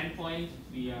in endpoint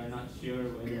we are not sure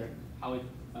whether how it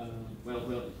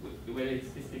whether it's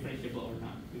differentiable or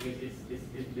not, because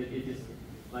it is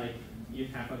like you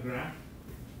have a graph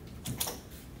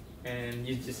and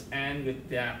you just end with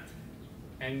that,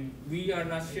 and we are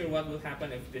not sure what will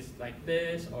happen if it's like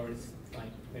this or it's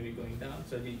like maybe going down.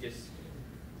 So we just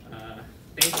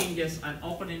taking just an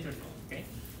open interval, okay?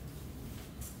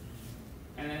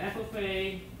 And then f of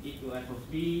a equal f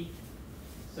of b.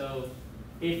 So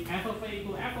if f of a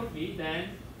equal f of b, then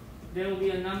there will be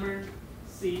a number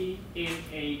c in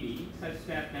AB such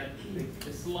that,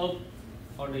 the slope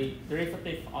or the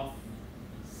derivative of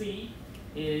c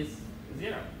is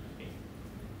 0. Okay.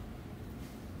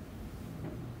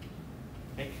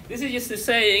 Okay. This is just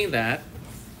saying that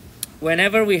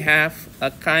whenever we have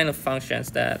a kind of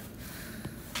functions that,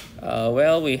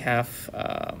 we have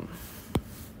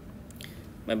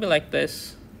maybe like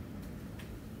this.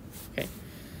 Okay,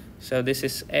 so this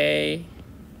is A,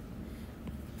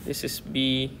 this is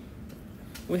B.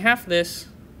 We have this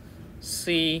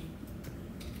C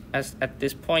as at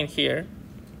this point here.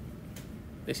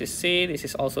 This is C, this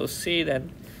is also C,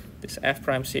 then this f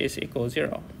prime C is equal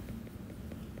 0.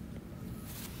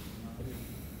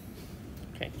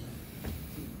 Okay.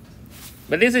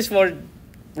 But this is for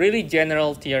really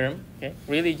general theorem, okay?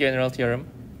 Really general theorem.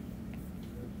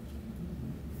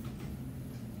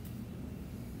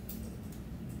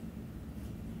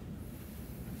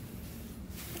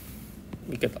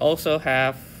 We could also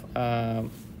have,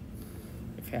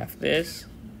 if you have this,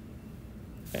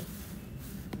 okay,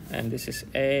 and this is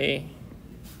A,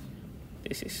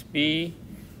 this is B.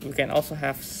 We can also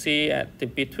have C at the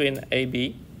between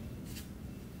AB,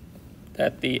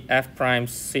 that the f prime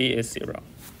C is 0.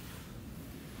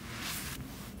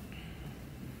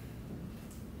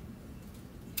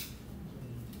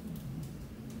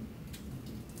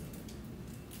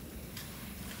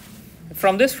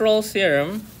 From this Rolle's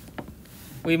theorem,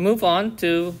 we move on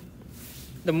to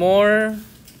the more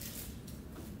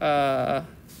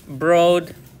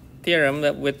broad theorem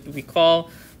that we call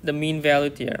the mean value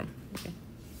theorem. Okay.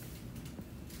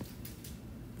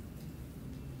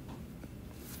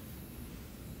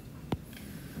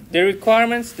 The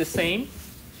requirements the same,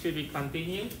 should be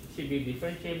continuous, should be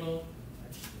differentiable,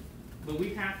 but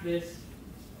we have this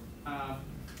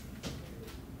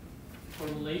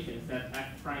formulations that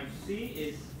f prime c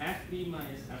is fb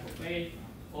minus f of a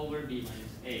over b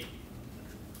minus a.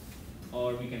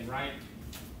 Or we can write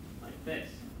like this.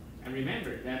 And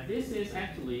remember that this is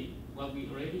actually what we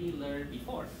already learned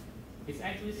before. It's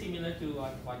actually similar to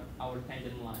what our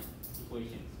tangent line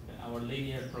equations, our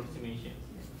linear approximations.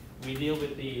 We deal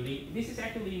with this is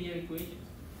actually linear equation.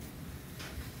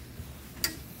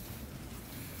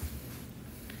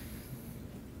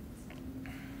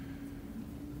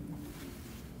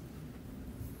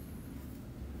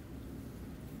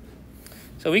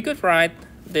 So we could write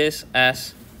this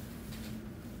as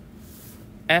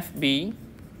fb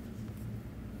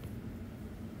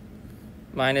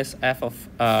minus f of,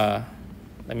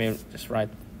 let me just write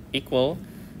equal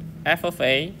f of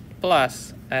a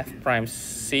plus f prime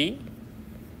c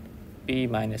b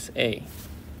minus a.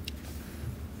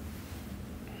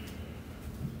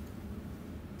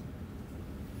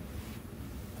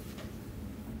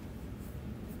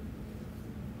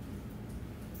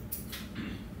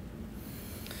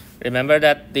 Remember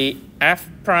that the f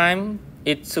prime,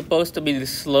 it's supposed to be the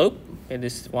slope. Okay,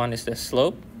 this one is the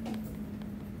slope,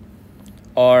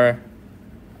 or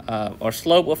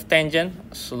slope of tangent,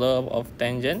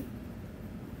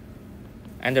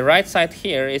 and the right side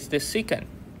here is the secant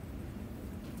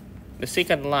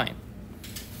line.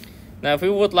 Now, if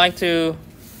we would like to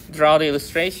draw the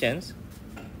illustrations,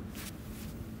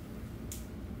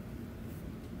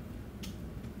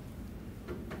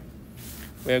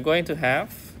 we are going to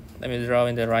have. Let me draw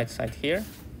in the right side here.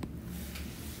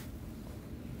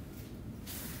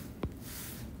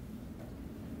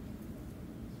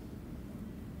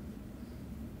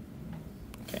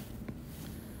 Okay.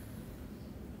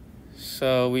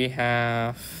 So we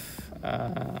have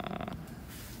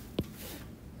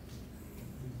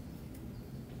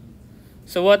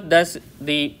so what does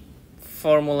the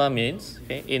formula means,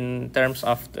 okay, in terms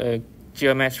of the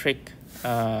geometric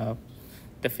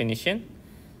definition?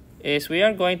 Is we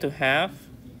are going to have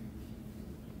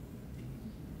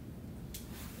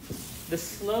the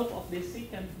slope of this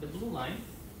secant, the blue line,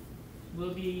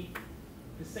 will be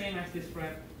the same as this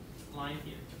red line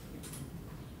here.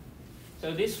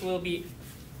 So this will be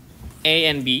A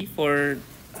and B for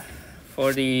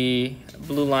the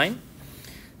blue line.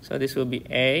 So this will be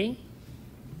A,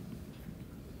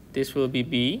 this will be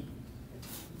B,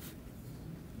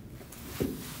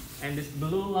 and this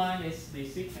blue line is the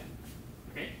secant.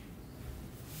 Okay,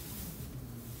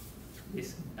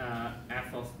 this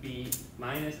f of B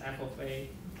minus f of A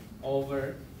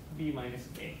over B minus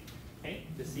A. Okay,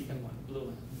 the secant one, blue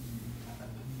one.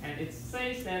 And it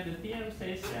says that, the theorem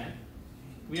says that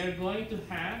we are going to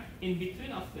have, in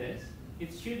between of this,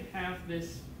 it should have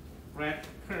this red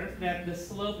curve that the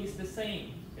slope is the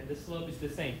same. And the slope is the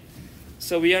same.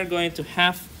 So we are going to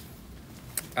have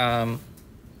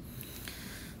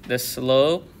the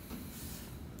slope,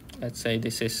 let's say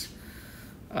this is,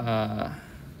 well,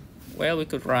 we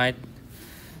could write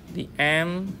the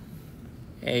M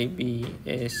AB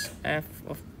is f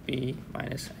of B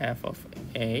minus f of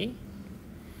A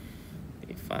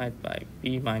divided by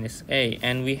B minus A.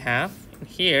 And we have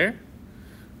here,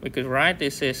 we could write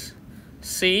this is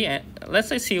C, and let's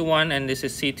say C1 and this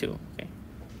is C2. Okay.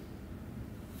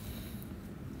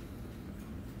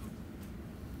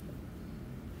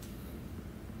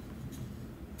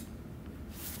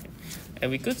 And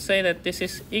we could say that this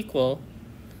is equal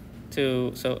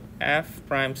to, so f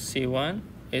prime C1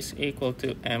 is equal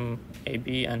to MAB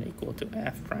and equal to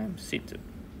f prime C2.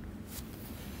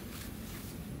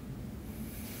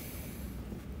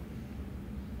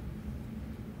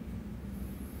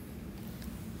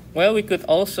 Well, we could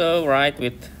also write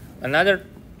with another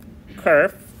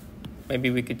curve. Maybe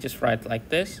we could just write like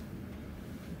this.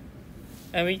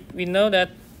 And we know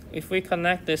that if we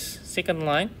connect this secant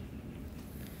line,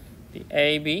 the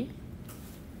AB,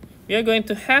 we are going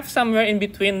to have somewhere in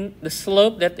between the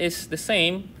slope that is the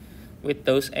same with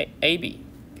those AB.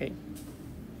 Okay.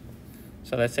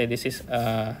 So let's say this is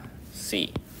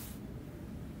C.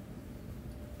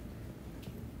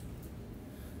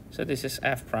 So this is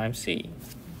f prime C.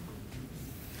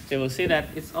 So we'll see that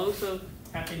it's also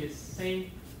having the same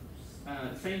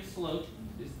slope.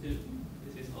 This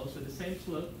is also the same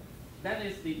slope. That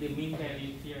is the mean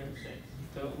value theorem says.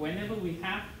 So whenever we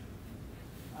have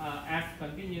f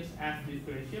continuous, f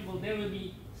differentiable, there will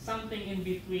be something in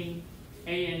between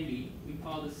A and B, we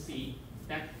call the C,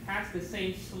 that has the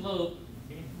same slope.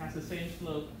 Okay, has the same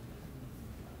slope.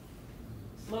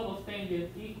 Slope of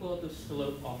tangent equal to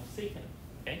slope of secant.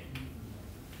 Okay.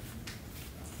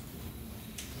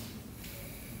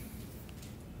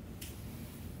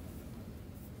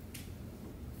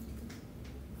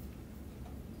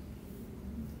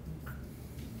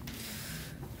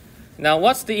 Now,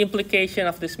 what's the implication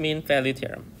of this mean value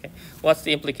theorem? Okay. What's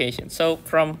the implication? So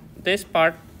from this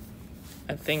part,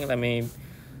 I think, let me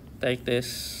take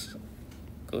this,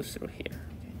 goes through here.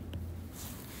 Okay.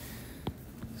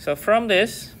 So from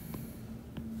this,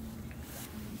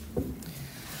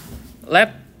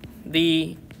 let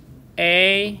the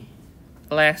A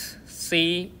less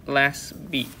C less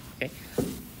B. Okay.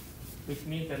 Which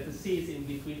means that the C is in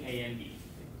between A and B.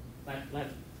 Okay. Let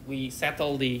we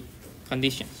settle the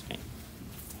conditions. Okay.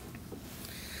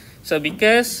 So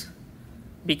because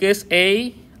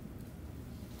A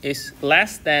is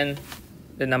less than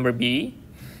the number B,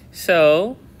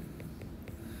 so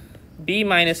B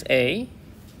minus A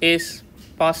is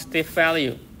positive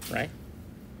value, right?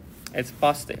 It's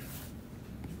positive.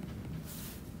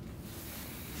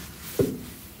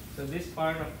 So this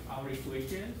part of our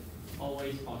equation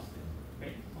always positive,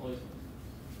 okay? Always positive.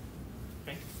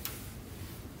 Okay.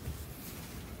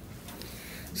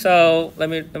 So let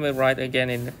me write again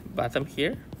in the bottom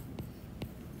here.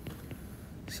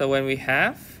 So when we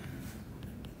have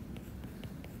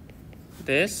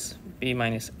this B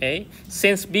minus A,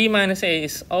 since B minus A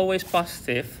is always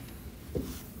positive,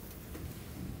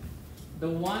 the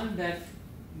one that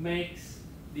makes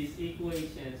these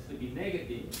equations to be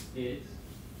negative is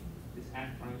this f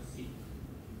prime C.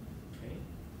 Okay?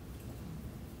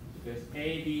 Because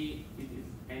A, B, it is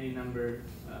any number,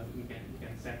 we can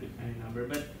set with any number,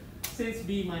 but since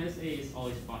B minus A is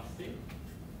always positive,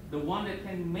 the one that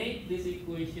can make these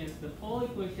equations, the whole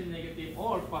equation negative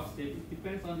or positive, it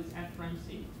depends on this f prime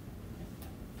C.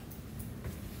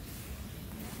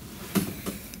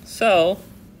 So,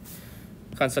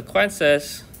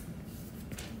 consequences,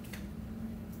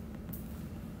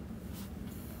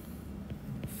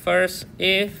 first,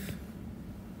 if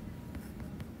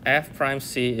f prime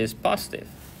C is positive,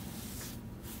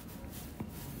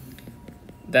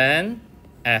 then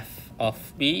f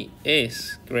of B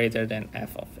is greater than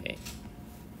f of A.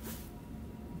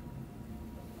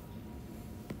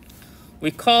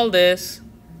 we call this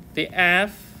the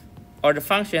f, or the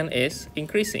function is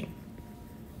increasing.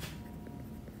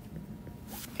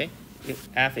 Okay, if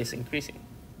f is increasing.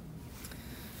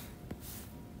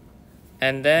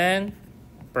 And then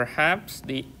perhaps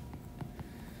the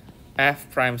f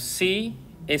prime c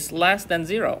is less than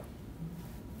 0,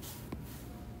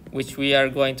 which we are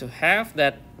going to have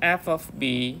that f of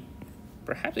b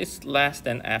perhaps is less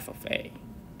than f of a.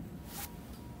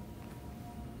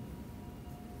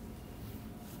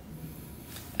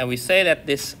 And we say that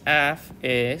this f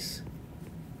is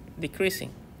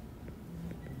decreasing.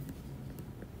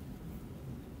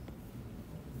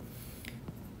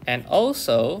 And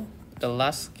also, the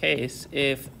last case,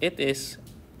 if it is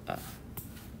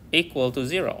equal to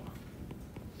 0.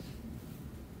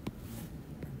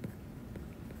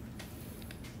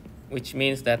 Which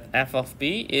means that f of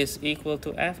b is equal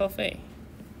to f of a.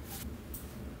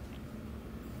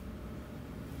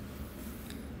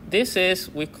 This is,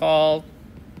 we call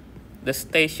the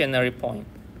stationary point.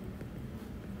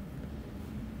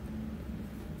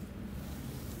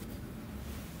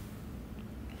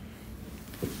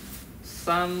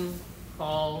 Some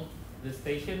call the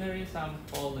stationary, some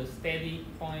call the steady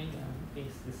point. I think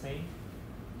it's the same.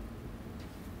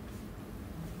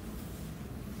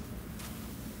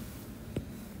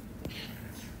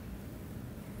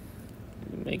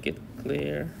 Make it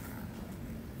clear.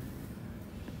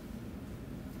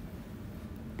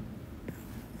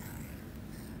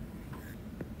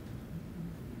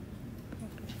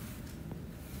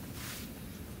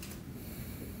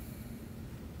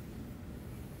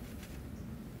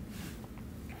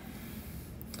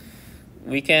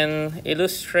 We can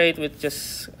illustrate with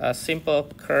just a simple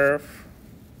curve.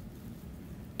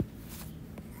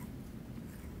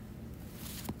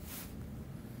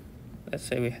 Let's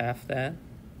say we have that.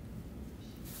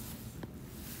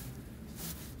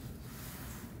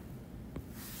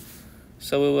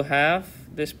 So we will have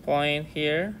this point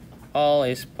here, all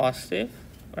is positive,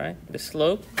 right? The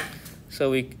slope.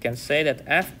 So we can say that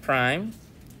f prime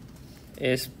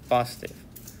is positive.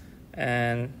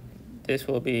 And this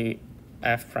will be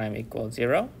f prime equals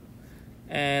 0.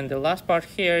 And the last part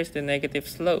here is the negative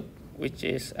slope, which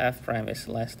is f prime is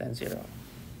less than 0.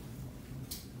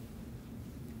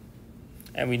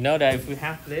 And we know that if we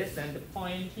have this, then the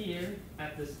point here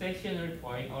at the stationary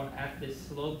point or at the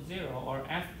slope 0 or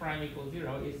f prime equals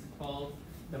 0 is called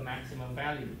the maximum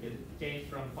value. It changed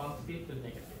from positive to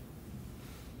negative.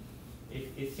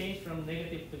 If it changed from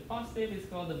negative to positive, it's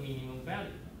called the minimum value.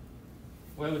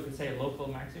 Well, we could say local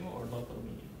maximum or local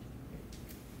minimum.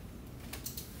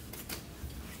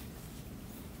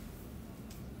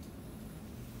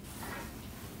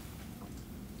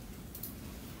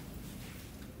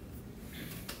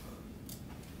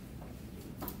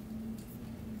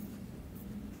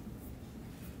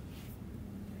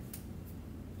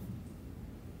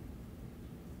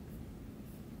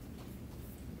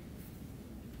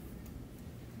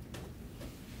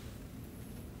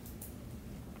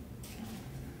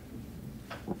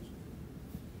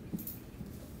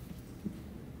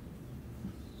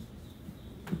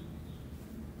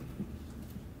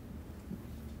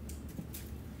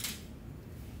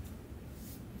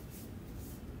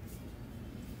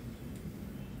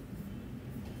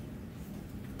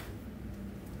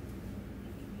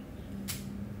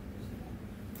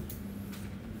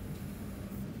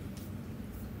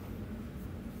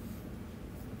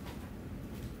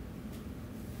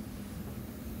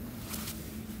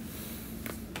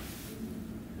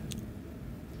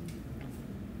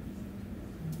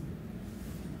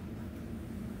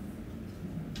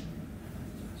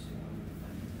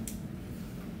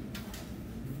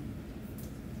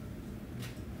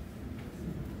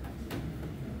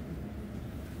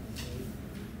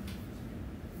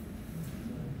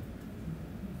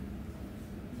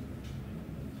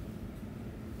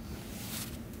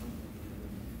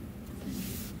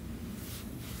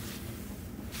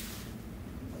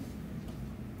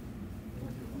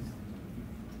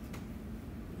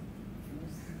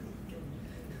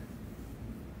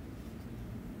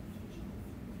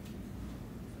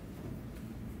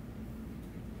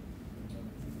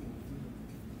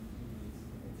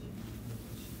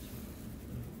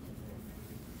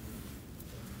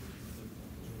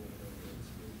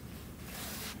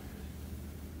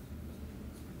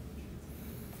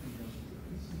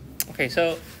 Okay,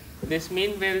 so This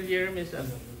mean value theorem is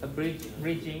a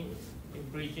bridging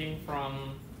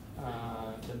from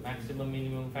the maximum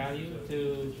minimum value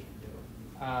to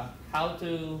how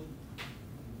to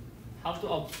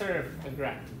observe a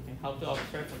graph, and how to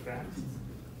observe a graph,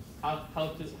 how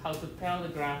to tell the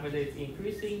graph whether it's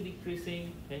increasing,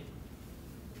 decreasing. Okay.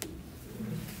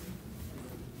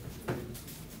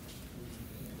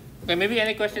 Okay, maybe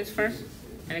any questions first?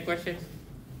 Any questions?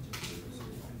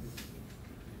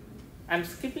 I'm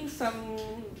skipping some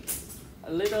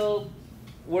little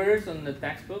words on the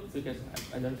textbook because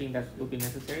I don't think that will be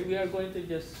necessary. We are going to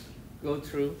just go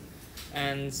through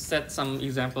and set some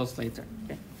examples later.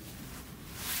 Okay.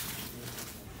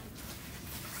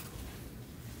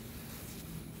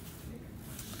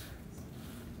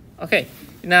 Okay.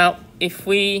 Now, if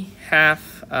we have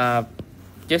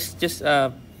just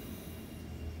to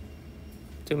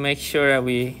make sure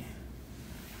we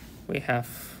have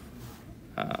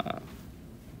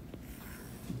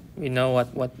we know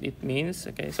what it means.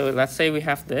 Okay, so let's say we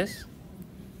have this.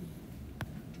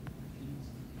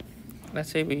 Let's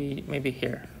say we maybe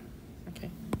here. Okay,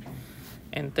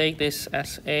 and take this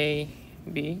as A,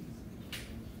 B,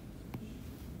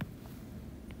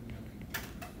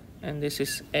 and this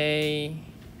is A,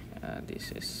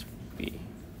 this is B.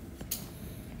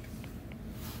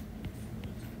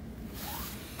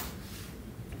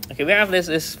 Okay, we have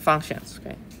this functions.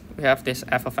 Okay, we have this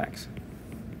f of x.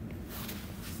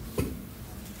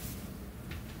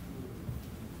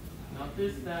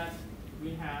 Notice that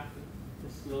we have the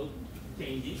slope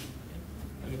changing.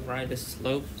 Let me write the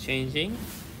slope changing.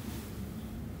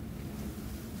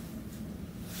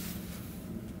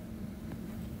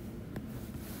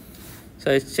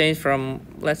 So it's changed from,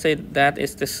 let's say that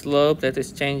is the slope that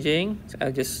is changing. So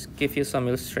I'll just give you some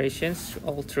illustrations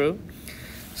all through.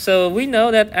 So we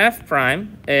know that f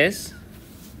prime is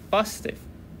positive.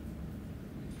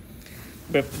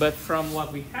 But from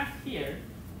what we have here,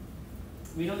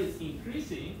 we know it's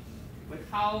increasing, but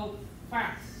how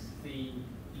fast the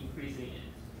increasing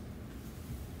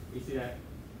is. We see that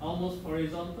almost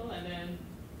horizontal and then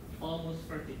almost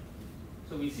vertical.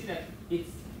 So we see that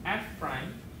it's f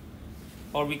prime,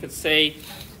 Or we could say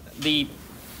the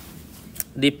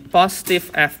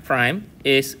positive f prime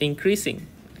is increasing.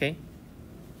 Okay.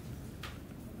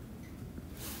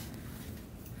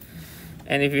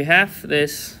 And if you have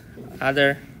this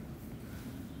other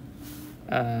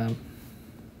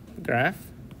graph,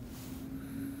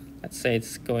 let's say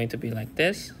it's going to be like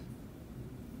this,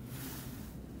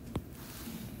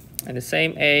 and the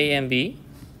same A and B,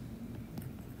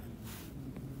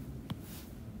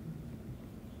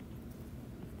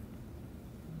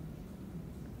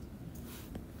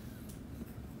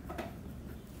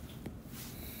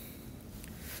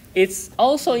 it's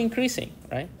also increasing,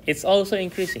 right? It's also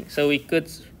increasing. So we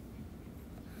could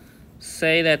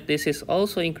say that this is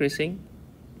also increasing.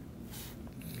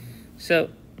 So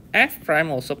f prime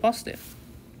also positive.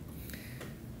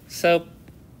 So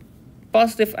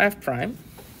positive f prime.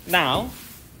 now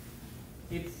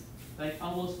it's like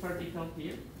almost vertical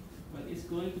here, but it's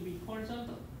going to be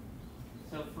horizontal.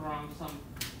 So from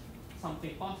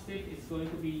something positive, it's going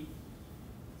to be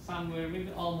somewhere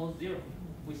maybe almost zero,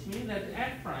 which means that the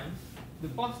f prime, the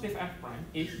positive f prime,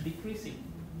 is decreasing.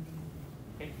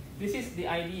 Okay, this is the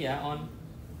idea on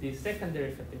the second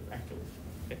derivative actually.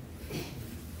 Okay.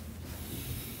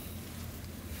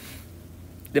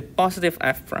 The positive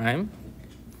f prime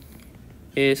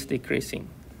is decreasing.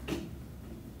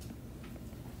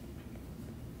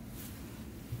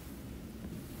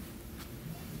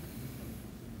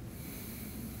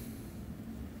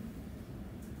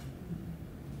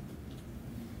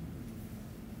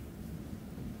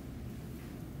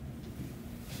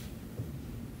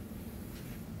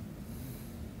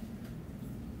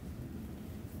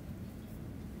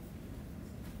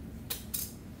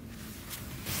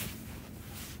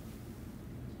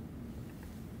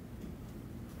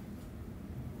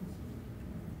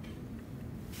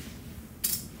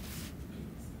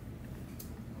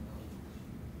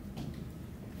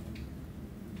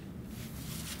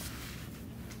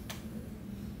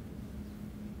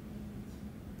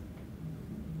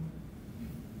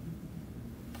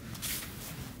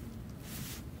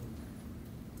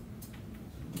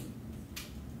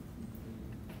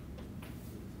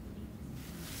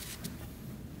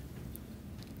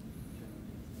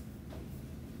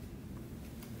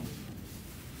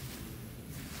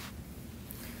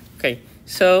 Okay,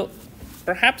 so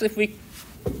perhaps if we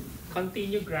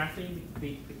Continue graphing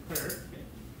the curve. Okay.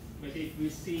 Maybe if we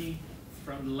see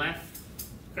from the left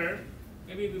curve,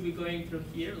 maybe we'll be going through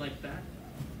here like that.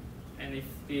 And if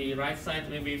the right side,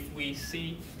 maybe if we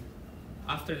see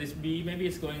after this B, maybe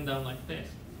it's going down like this.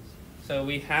 So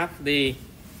we have the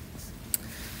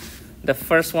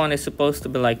first one is supposed to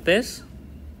be like this.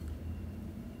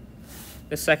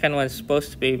 The second one is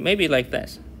supposed to be maybe like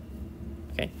this.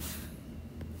 Okay.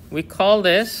 We call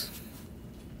this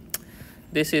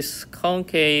is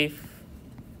concave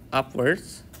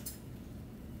upwards.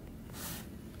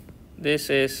 This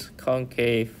is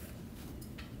concave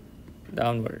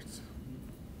downwards.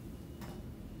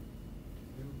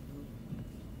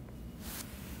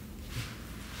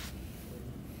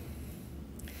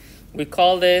 We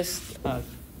call this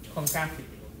concavity.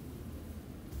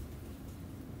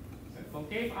 So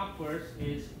concave upwards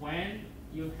is when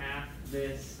you have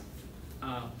this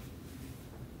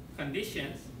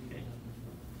conditions. Okay.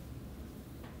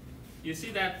 You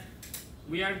see that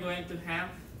we are going to have,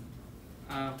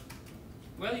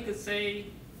 well, you could say,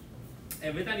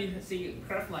 every time you see a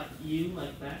curve like U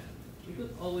like that, you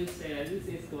could always say that this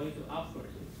is going to upwards.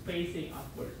 It's facing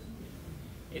upwards.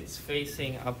 It's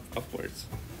facing upwards.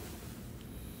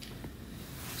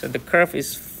 So the curve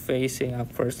is facing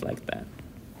upwards like that.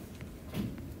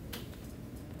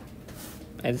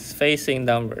 And it's facing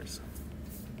downwards.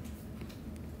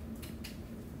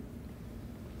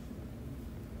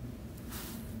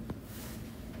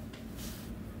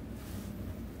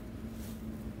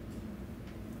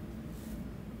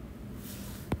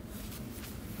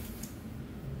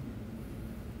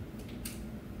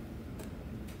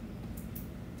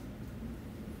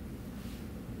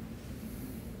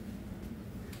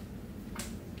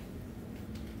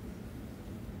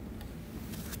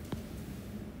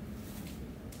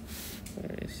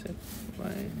 Where is it?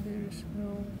 Why there's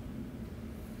no...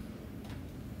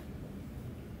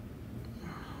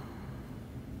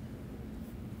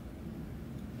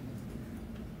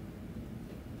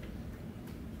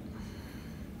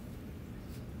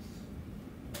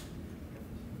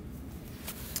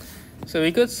 So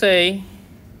we could say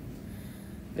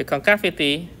the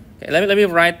concavity. Okay, let me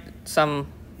write some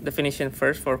definition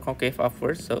first for concave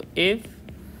upwards. So if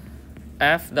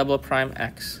f double prime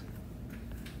x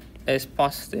is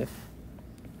positive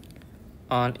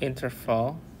on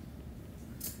interval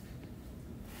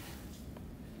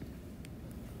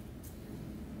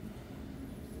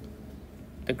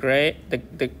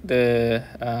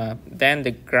then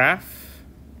the graph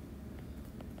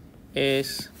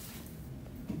is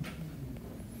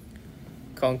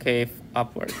concave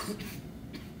upwards.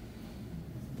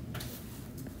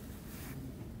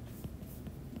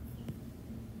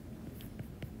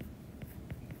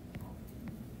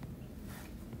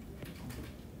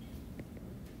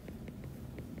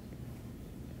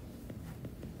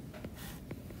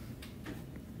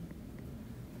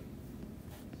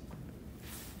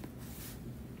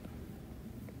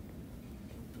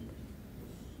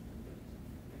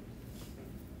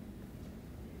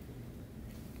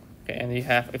 Okay, and you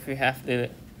have, if you have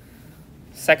the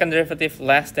second derivative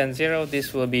less than 0,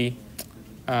 this will be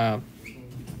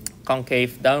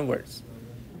concave downwards.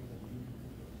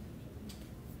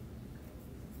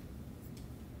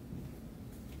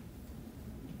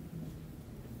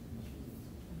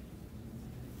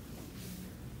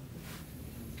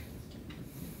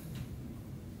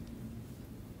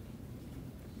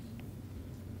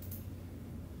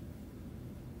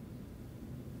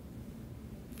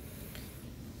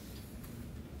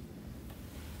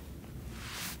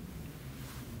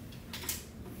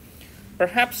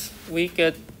 Perhaps we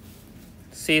could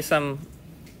see some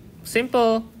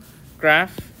simple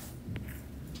graph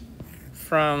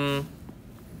from,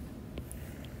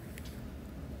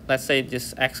 let's say,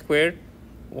 just x squared,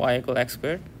 y equal x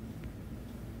squared.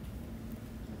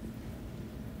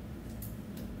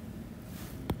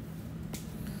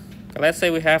 Okay, let's say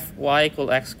we have y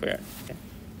equal x squared. Okay.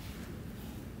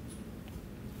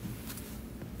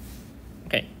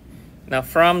 Okay. Now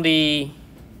from the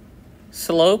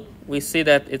slope, we see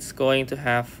that it's going to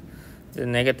have the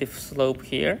negative slope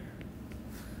here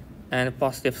and a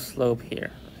positive slope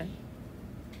here. Right?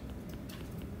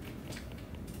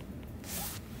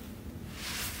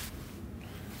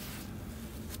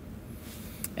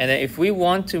 And then if we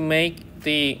want to make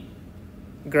the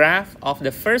graph of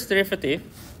the first derivative,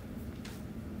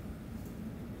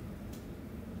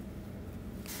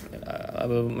 I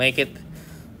will make it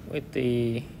with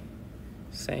the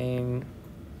same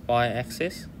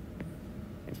y-axis,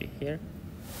 maybe here.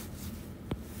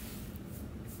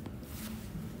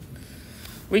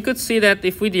 We could see that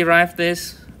if we derive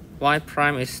this, y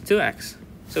prime is 2x.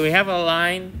 So we have a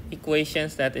line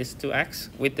equations that is 2x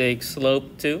with the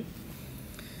slope 2.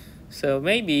 So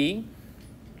maybe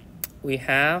we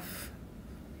have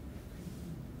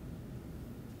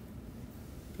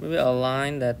maybe a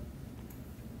line that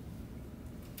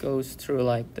goes through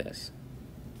like this.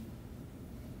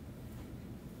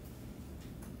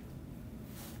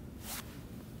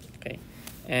 Okay,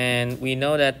 and we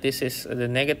know that this is the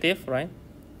negative, right?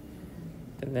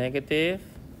 The negative,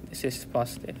 this is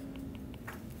positive.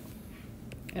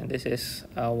 And this is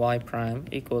y prime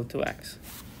equal to x.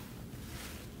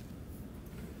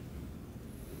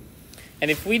 And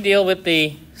if we deal with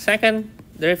the second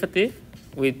derivative,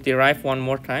 we derive one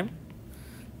more time.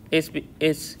 The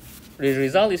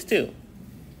result is 2.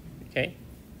 Okay.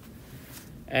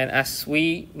 And as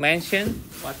we mentioned,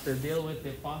 what's the deal with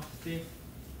the positive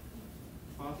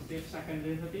second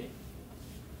derivative?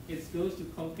 It goes to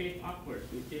concave upward,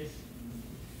 which is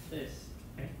this.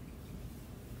 Okay.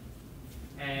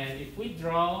 And if we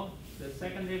draw the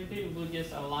second derivative, we'll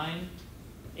just align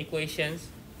equations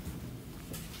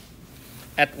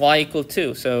at y equal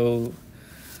 2. So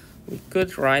we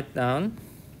could write down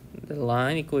the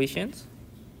line equations.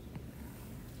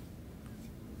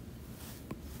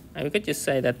 And we could just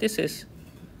say that this is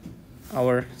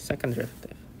our second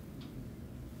derivative.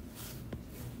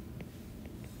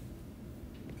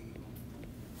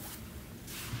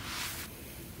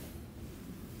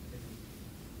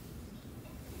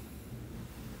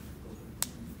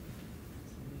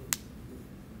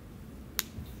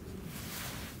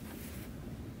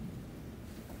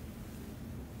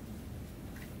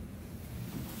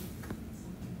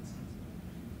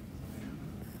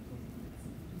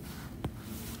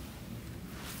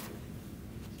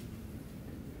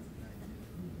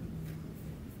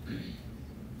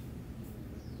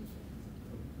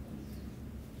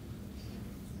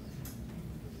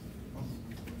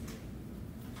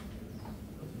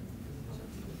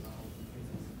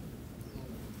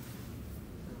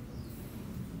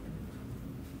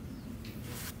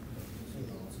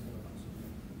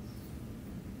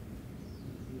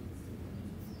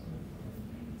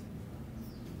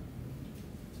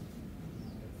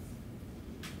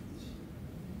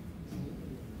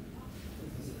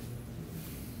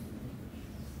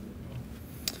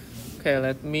 Okay,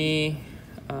 let me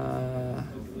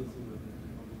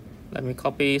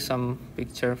copy some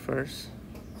picture first.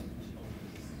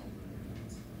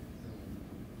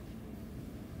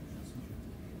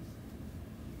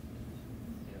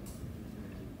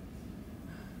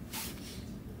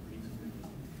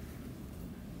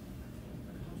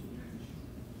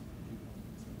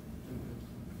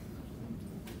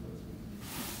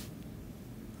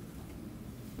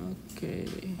 Okay.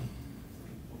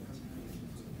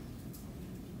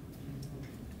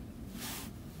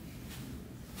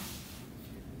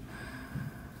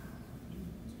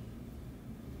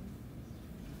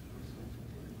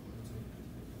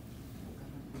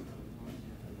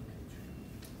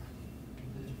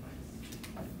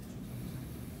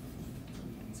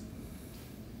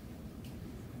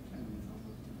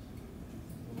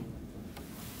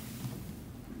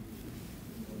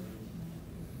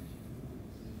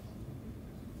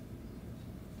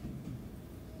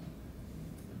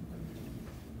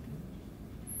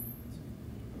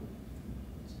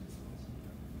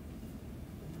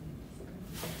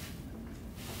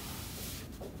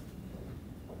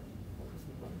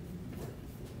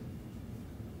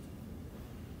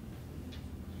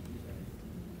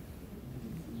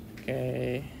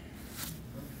 Okay,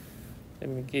 let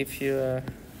me give you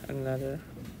another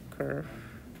curve.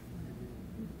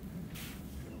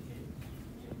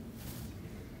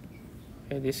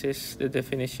 Okay, this is the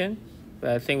definition, but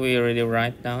I think we already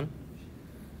write down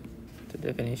the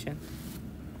definition.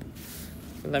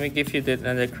 So let me give you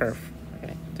another curve,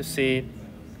 okay, to see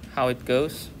how it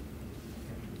goes.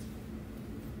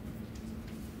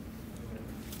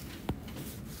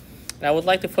 And I would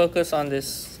like to focus on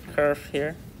this curve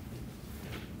here.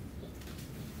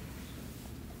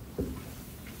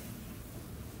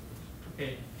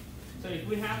 Okay, so if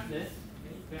we have this,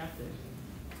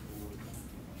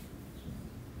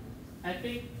 I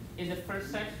think in the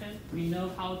first section we know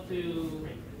how to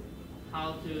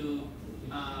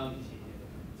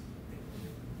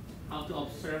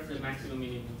observe the maximum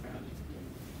minimum value.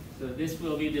 So this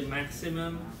will be the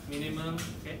maximum minimum.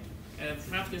 Okay, and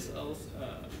have this also.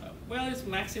 Well, it's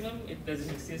maximum. It doesn't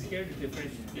exist here.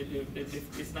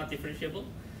 It's not differentiable.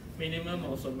 Minimum,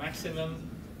 also maximum.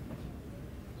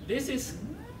 This is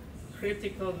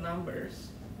critical numbers.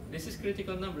 This is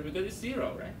critical number because it's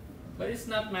 0, right? But it's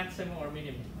not maximum or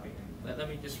minimum. Let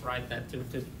me just write that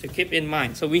to keep in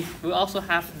mind. So we also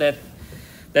have that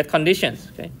conditions.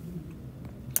 Okay.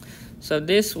 So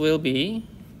this will be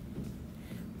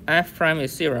f prime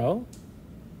is 0,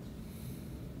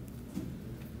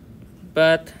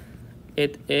 but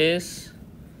it is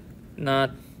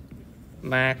not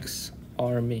max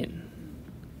or min.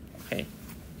 Okay.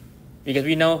 Because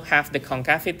we now have the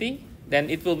concavity, then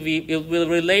it will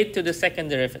relate to the second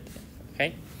derivative.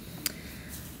 Okay.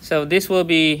 So this will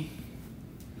be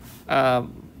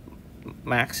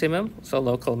maximum, so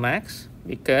local max,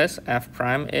 because f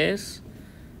prime is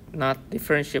not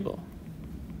differentiable.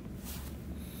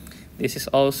 This is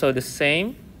also the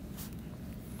same.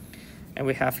 And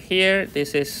we have here,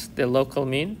 this is the local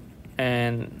mean,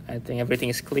 and I think everything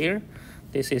is clear.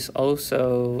 This is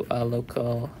also a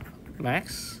local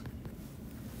max,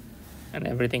 and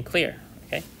everything clear,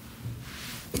 okay?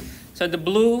 So the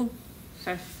blue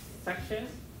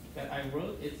sections that I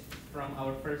wrote is from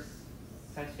our first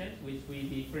section, which we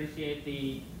differentiate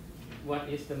the what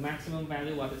is the maximum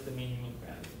value, what is the minimum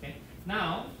value, okay?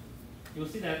 Now, you'll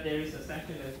see that there is a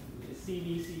section that is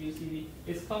CD, CU, CD.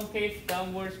 It's concave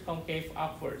downwards, concave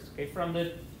upwards,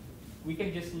 okay? We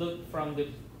can just look from the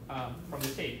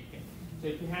shape, okay? So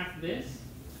if you have this,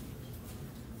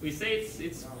 we say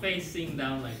it's facing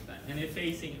down like that, and it's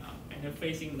facing up, and it's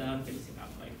facing down, facing up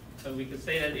like that. So we could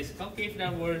say that it's concave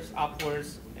downwards,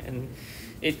 upwards, and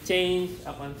it changed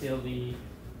up until the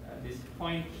this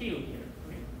point Q here.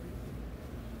 Okay?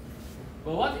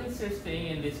 But what's interesting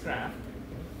in this graph,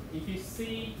 if you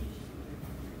see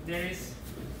there is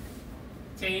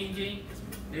a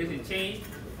change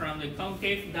from the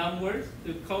concave downwards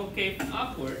to concave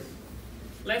upwards.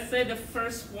 Let's say the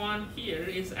first one here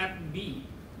is at B.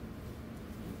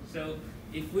 So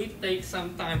if we take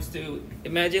some time to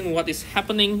imagine what is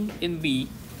happening in B,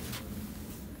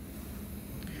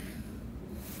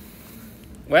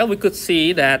 well, we could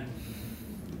see that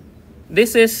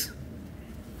this is,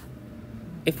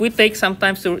 if we take some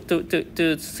time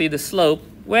to see the slope,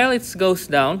 well, it goes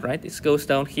down, right? It goes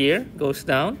down here, goes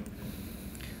down.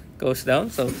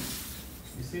 So you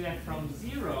see that from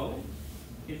 0,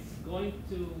 it's going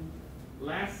to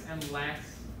less and less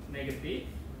negative.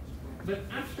 But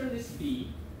after this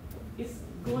B, it's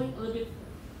going a little bit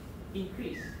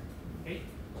increase. Okay?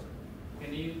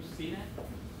 Can you see that?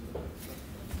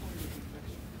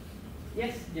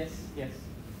 Yes.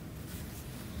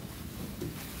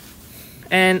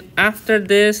 And after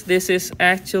this is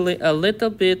actually a little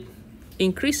bit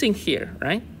increasing here,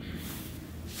 right?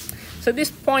 So this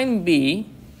point B,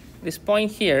 this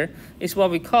point here, is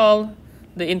what we call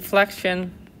the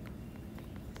inflection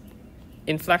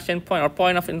point, or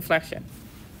point of inflection.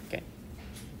 Okay.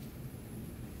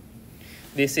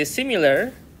 This is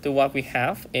similar to what we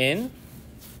have in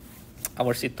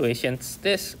our situations,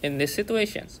 in these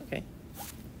situations, okay?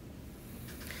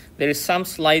 There is some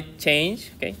slight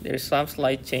change, okay? There is some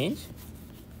slight change.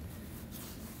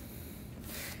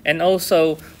 And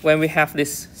also, when we have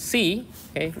this C,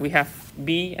 okay, we have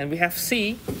B and we have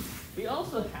C, we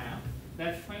also have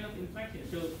that point of inflection.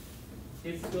 So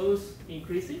it goes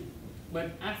increasing, but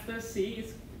after C,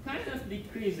 it's kind of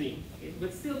decreasing, okay,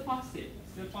 but still positive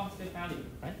value,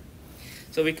 right?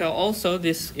 So we call also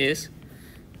this is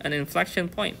an inflection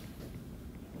point.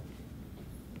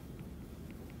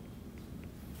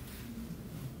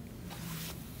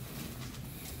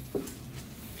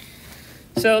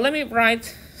 So let me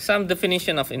write some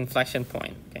definition of inflection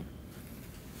point. Okay.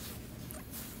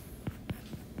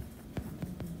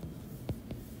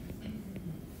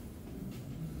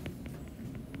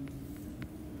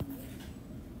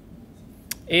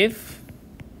 If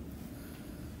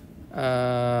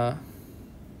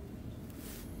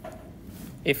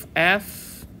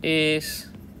f is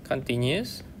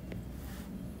continuous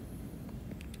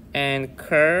and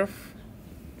curve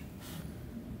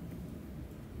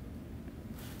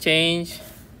changes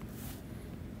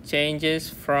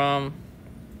from,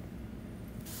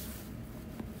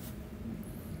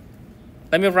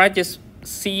 let me write just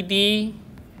CD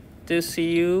to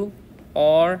CU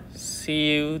or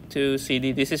CU to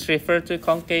CD. This is referred to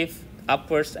concave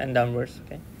upwards and downwards.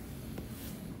 Okay.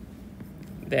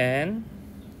 Then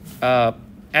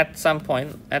at some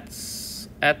point, at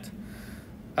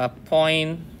a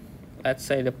point, let's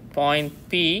say the point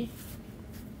P,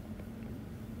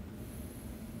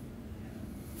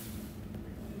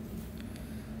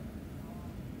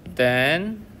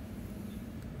 then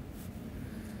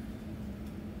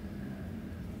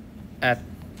at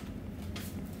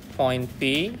point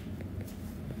P,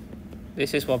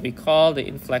 this is what we call the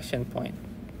inflection point.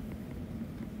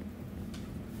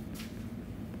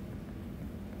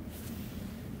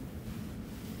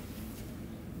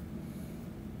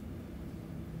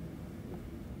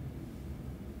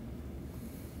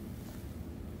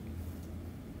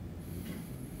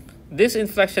 This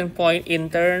inflection point, in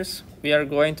turns, we are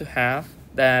going to have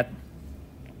that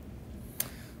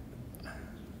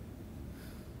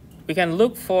we can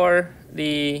look for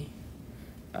the,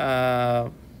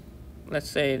 let's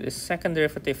say, the second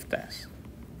derivative test.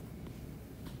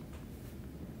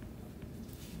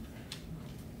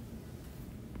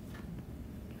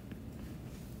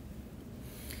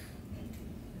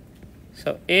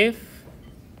 So if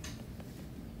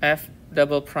f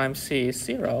double prime c is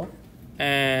 0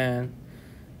 and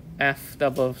f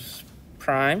double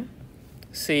prime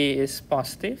C is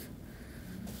positive,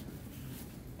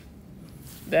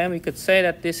 then we could say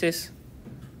that this is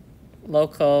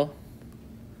local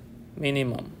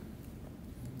minimum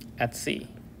at C.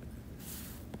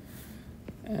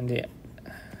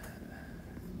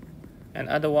 And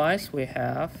otherwise we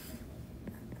have,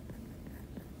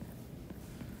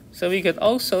 so we could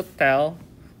also tell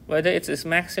whether it is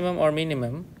maximum or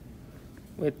minimum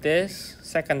with this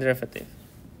second derivative.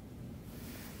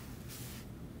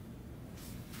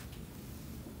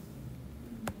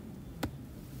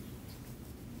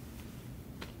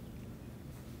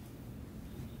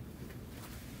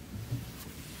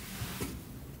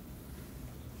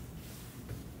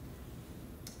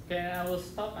 Okay, I will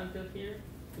stop until here.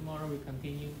 Tomorrow we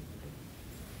continue.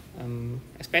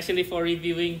 Especially for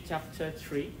reviewing chapter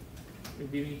 3.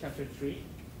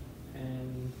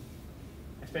 And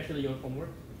especially your homework.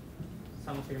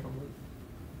 Some of your homework.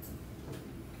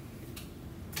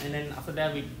 And then after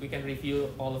that we can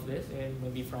review all of this and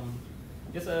maybe from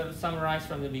just summarize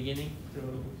from the beginning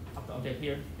through up to object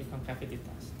here, the concavity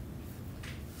task.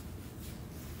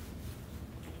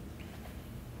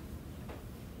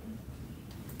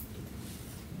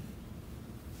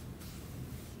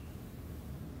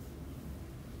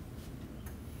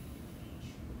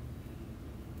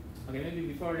 Okay, maybe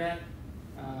before that,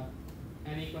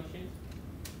 any questions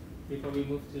before we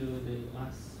move to the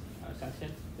last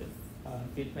section, the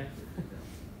feedback?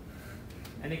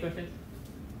 Any questions?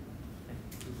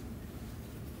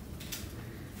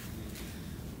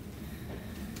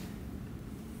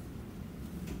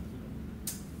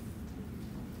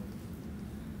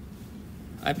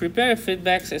 I prepared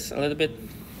feedbacks. It's a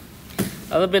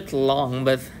little bit long,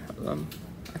 but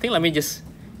I think let me just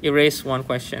erase one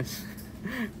question.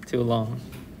 Too long.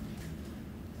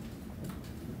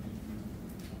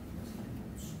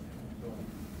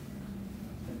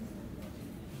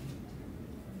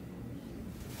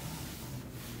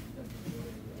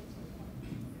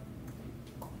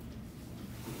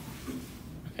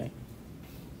 Okay.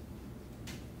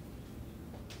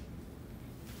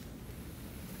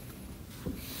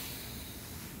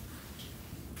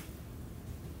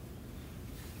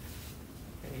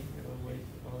 Okay, we'll wait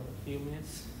for a few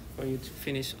minutes for you to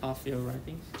finish off your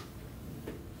writings.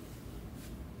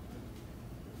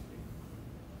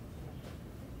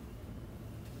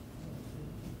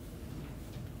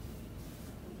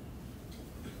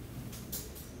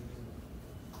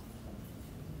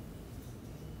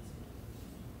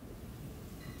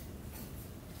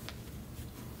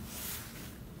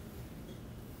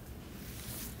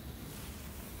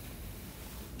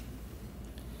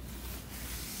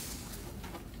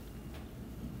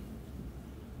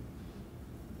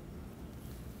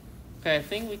 Okay, I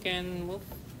think we can move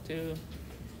to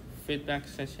feedback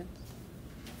session.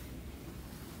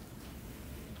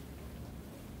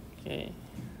 Okay,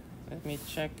 let me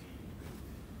check.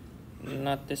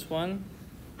 Not this one.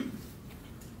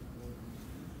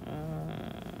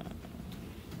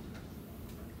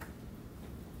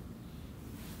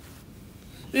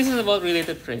 This is about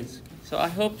related phrase. So I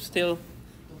hope still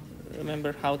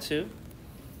remember how to.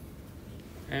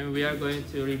 And we are going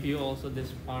to review also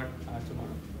this part tomorrow.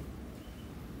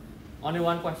 Only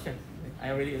one question. I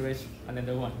already erased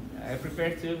another one. I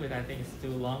prepared two, but I think it's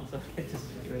too long, so I just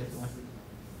erased one.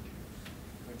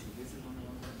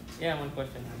 Yeah, one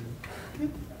question.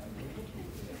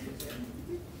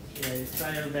 Yeah, just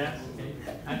try your best. Okay.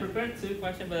 I prepared two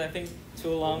questions, but I think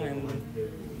too long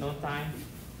and no time.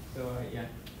 So yeah.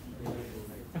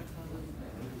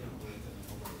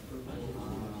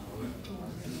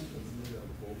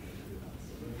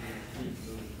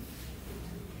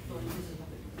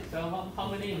 So how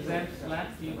many exams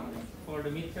left for the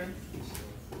midterm?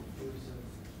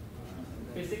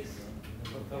 Physics?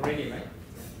 Already, right?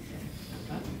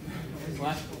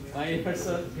 Huh? Why you're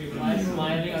so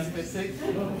smiling on physics?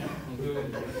 You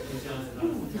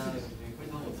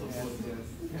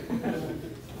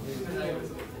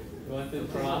want to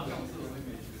throw up?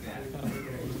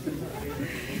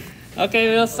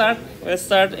 Okay, we'll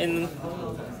start in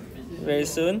very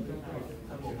soon.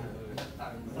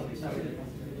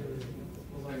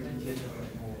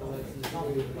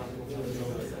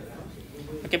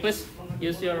 Okay, please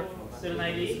use your student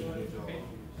ID. Okay.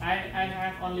 I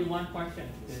have only one question.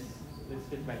 This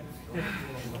feedback.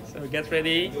 So get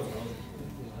ready.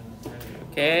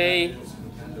 Okay,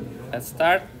 let's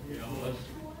start.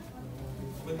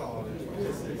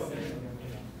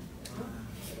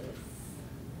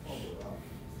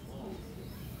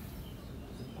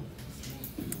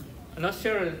 I'm not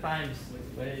sure of the times,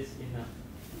 but it's enough.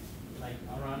 Like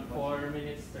around 4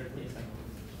 minutes, 30 seconds.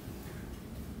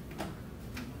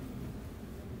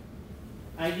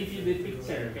 I give you the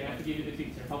picture. Okay, I have to give you the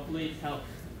picture. Hopefully it helps.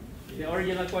 The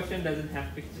original question doesn't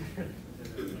have picture.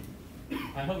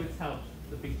 I hope it helps,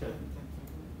 the picture.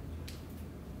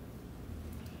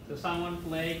 So someone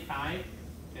play kite,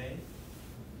 okay?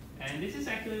 And this is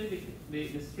actually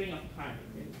the string of kite,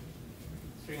 okay?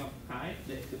 String of kite,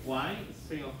 the Y is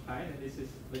string of kite, and this is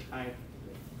the kite.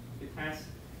 It has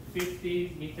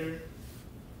 50-meter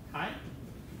height,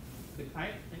 the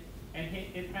kite, and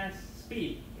it has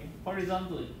speed, okay,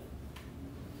 horizontally.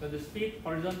 So the speed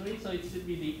horizontally, so it should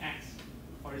be the x,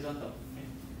 horizontal. Okay?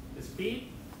 The speed,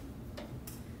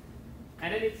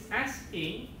 and then it's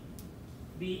asking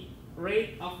the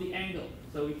rate of the angle.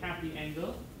 So we have the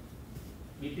angle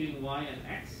between y and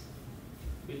x,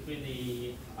 between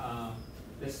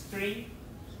the string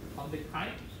of the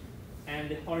kite and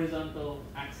the horizontal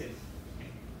axis.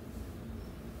 Okay.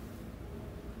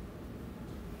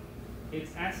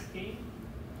 It's asking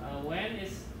when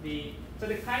is so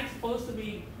the kite is supposed to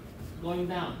be going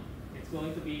down. It's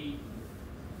going to be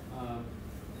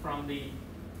from the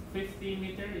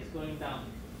 50-meter, it's going down,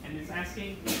 and it's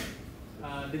asking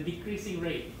the decreasing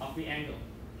rate of the angle.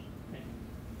 Okay.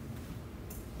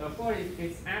 So of course, if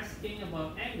it's asking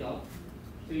about angle,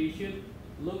 so you should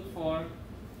look for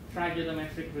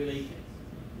trigonometric relations.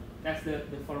 That's the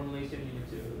formulation you need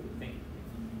to think.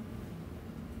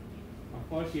 Of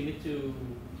course, you need to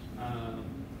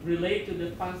relate to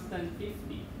the constant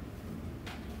 50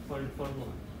 for the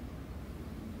formula.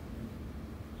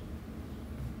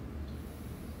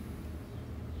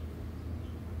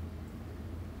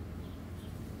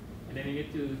 And then you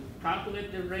need to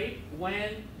calculate the rate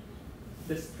when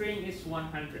the string is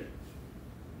 100.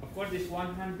 Of course, this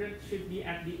 100 should be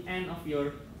at the end of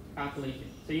your calculation.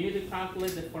 So you need to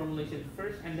calculate the formulation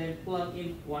first and then plug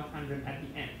in 100 at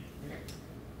the end. Okay.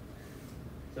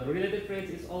 So related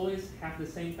rates is always have the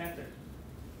same pattern.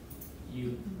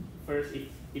 You first, if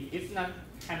it's not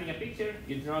having a picture,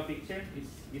 you draw a picture,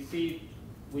 you see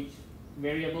which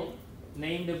variable,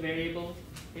 name the variable.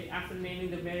 Okay, after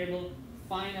naming the variable,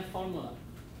 find a formula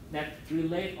that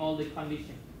relate all the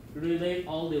conditions, relate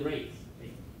all the rates.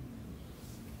 Okay.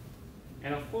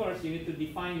 And of course, you need to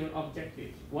define your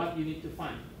objectives, what you need to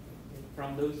find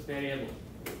from those variables.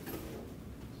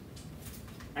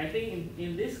 I think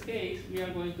in this case, we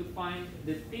are going to find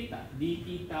the theta, d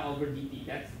theta over dt.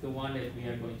 That's the one that we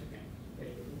are going to get.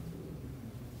 Okay.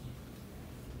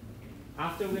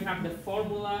 After we have the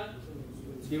formula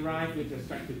derived with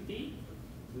respect to t,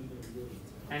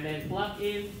 and then plug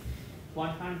in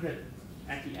 100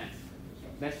 at the end.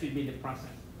 That should be the process.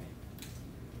 Okay.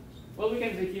 Well, we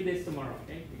can review this tomorrow.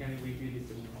 Okay, we can review this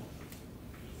tomorrow.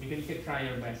 You can try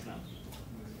your best now.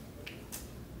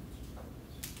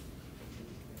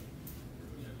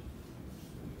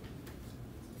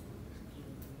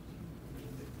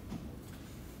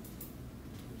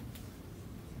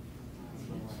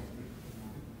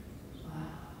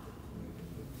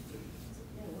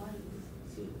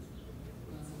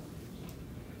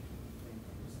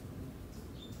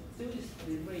 Is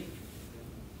the rate,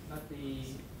 not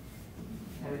the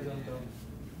horizontal.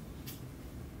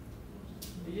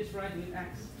 You just write with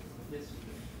x, this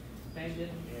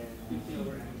tangent 50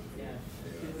 over x. Yeah,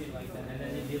 it should be like that, and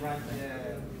then you derive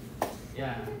that.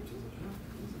 Yeah.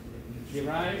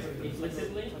 Derive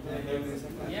implicitly.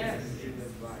 Yes.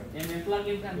 And then plug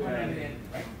in 100 again,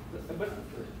 right?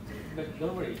 But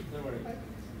don't worry, don't worry.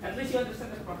 At least you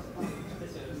understand the process.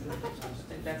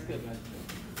 That's good, man.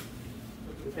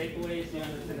 The takeaway is you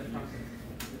understand the process.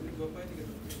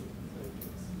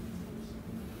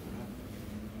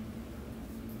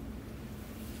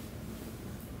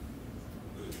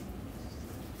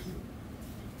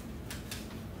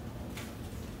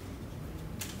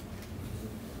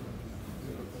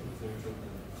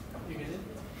 You get it?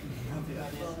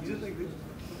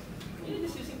 You're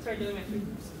just using trigonometry.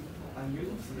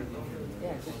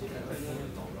 Yeah, just using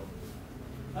trigonometry.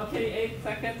 Okay, 8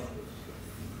 seconds.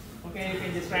 Okay, you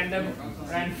can just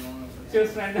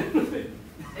choose random.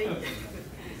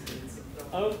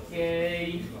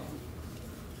 Okay.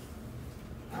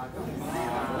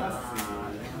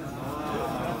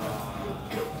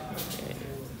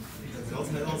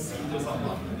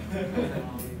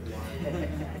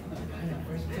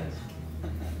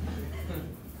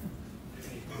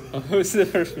 Oh, who's the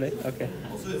first place? Okay.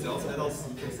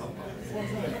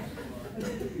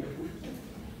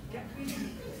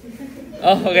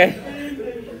 Oh, okay.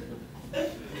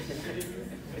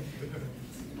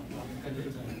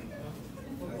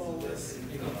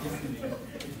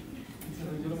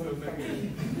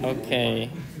 Okay.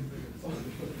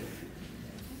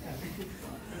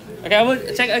 Okay, I will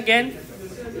check again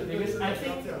because I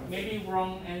think maybe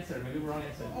wrong answer. Maybe wrong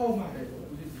answer. Oh my.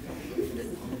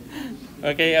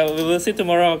 Okay, we will see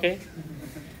tomorrow. Okay.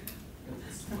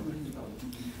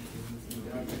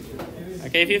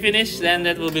 Okay, if you finish, then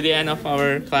that will be the end of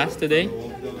our class today.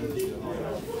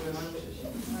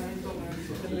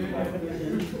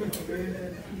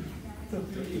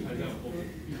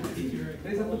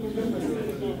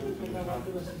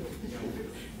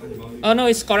 Oh no,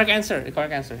 it's correct answer. The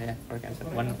correct answer, yeah, correct answer.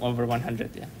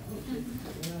 1/100, yeah.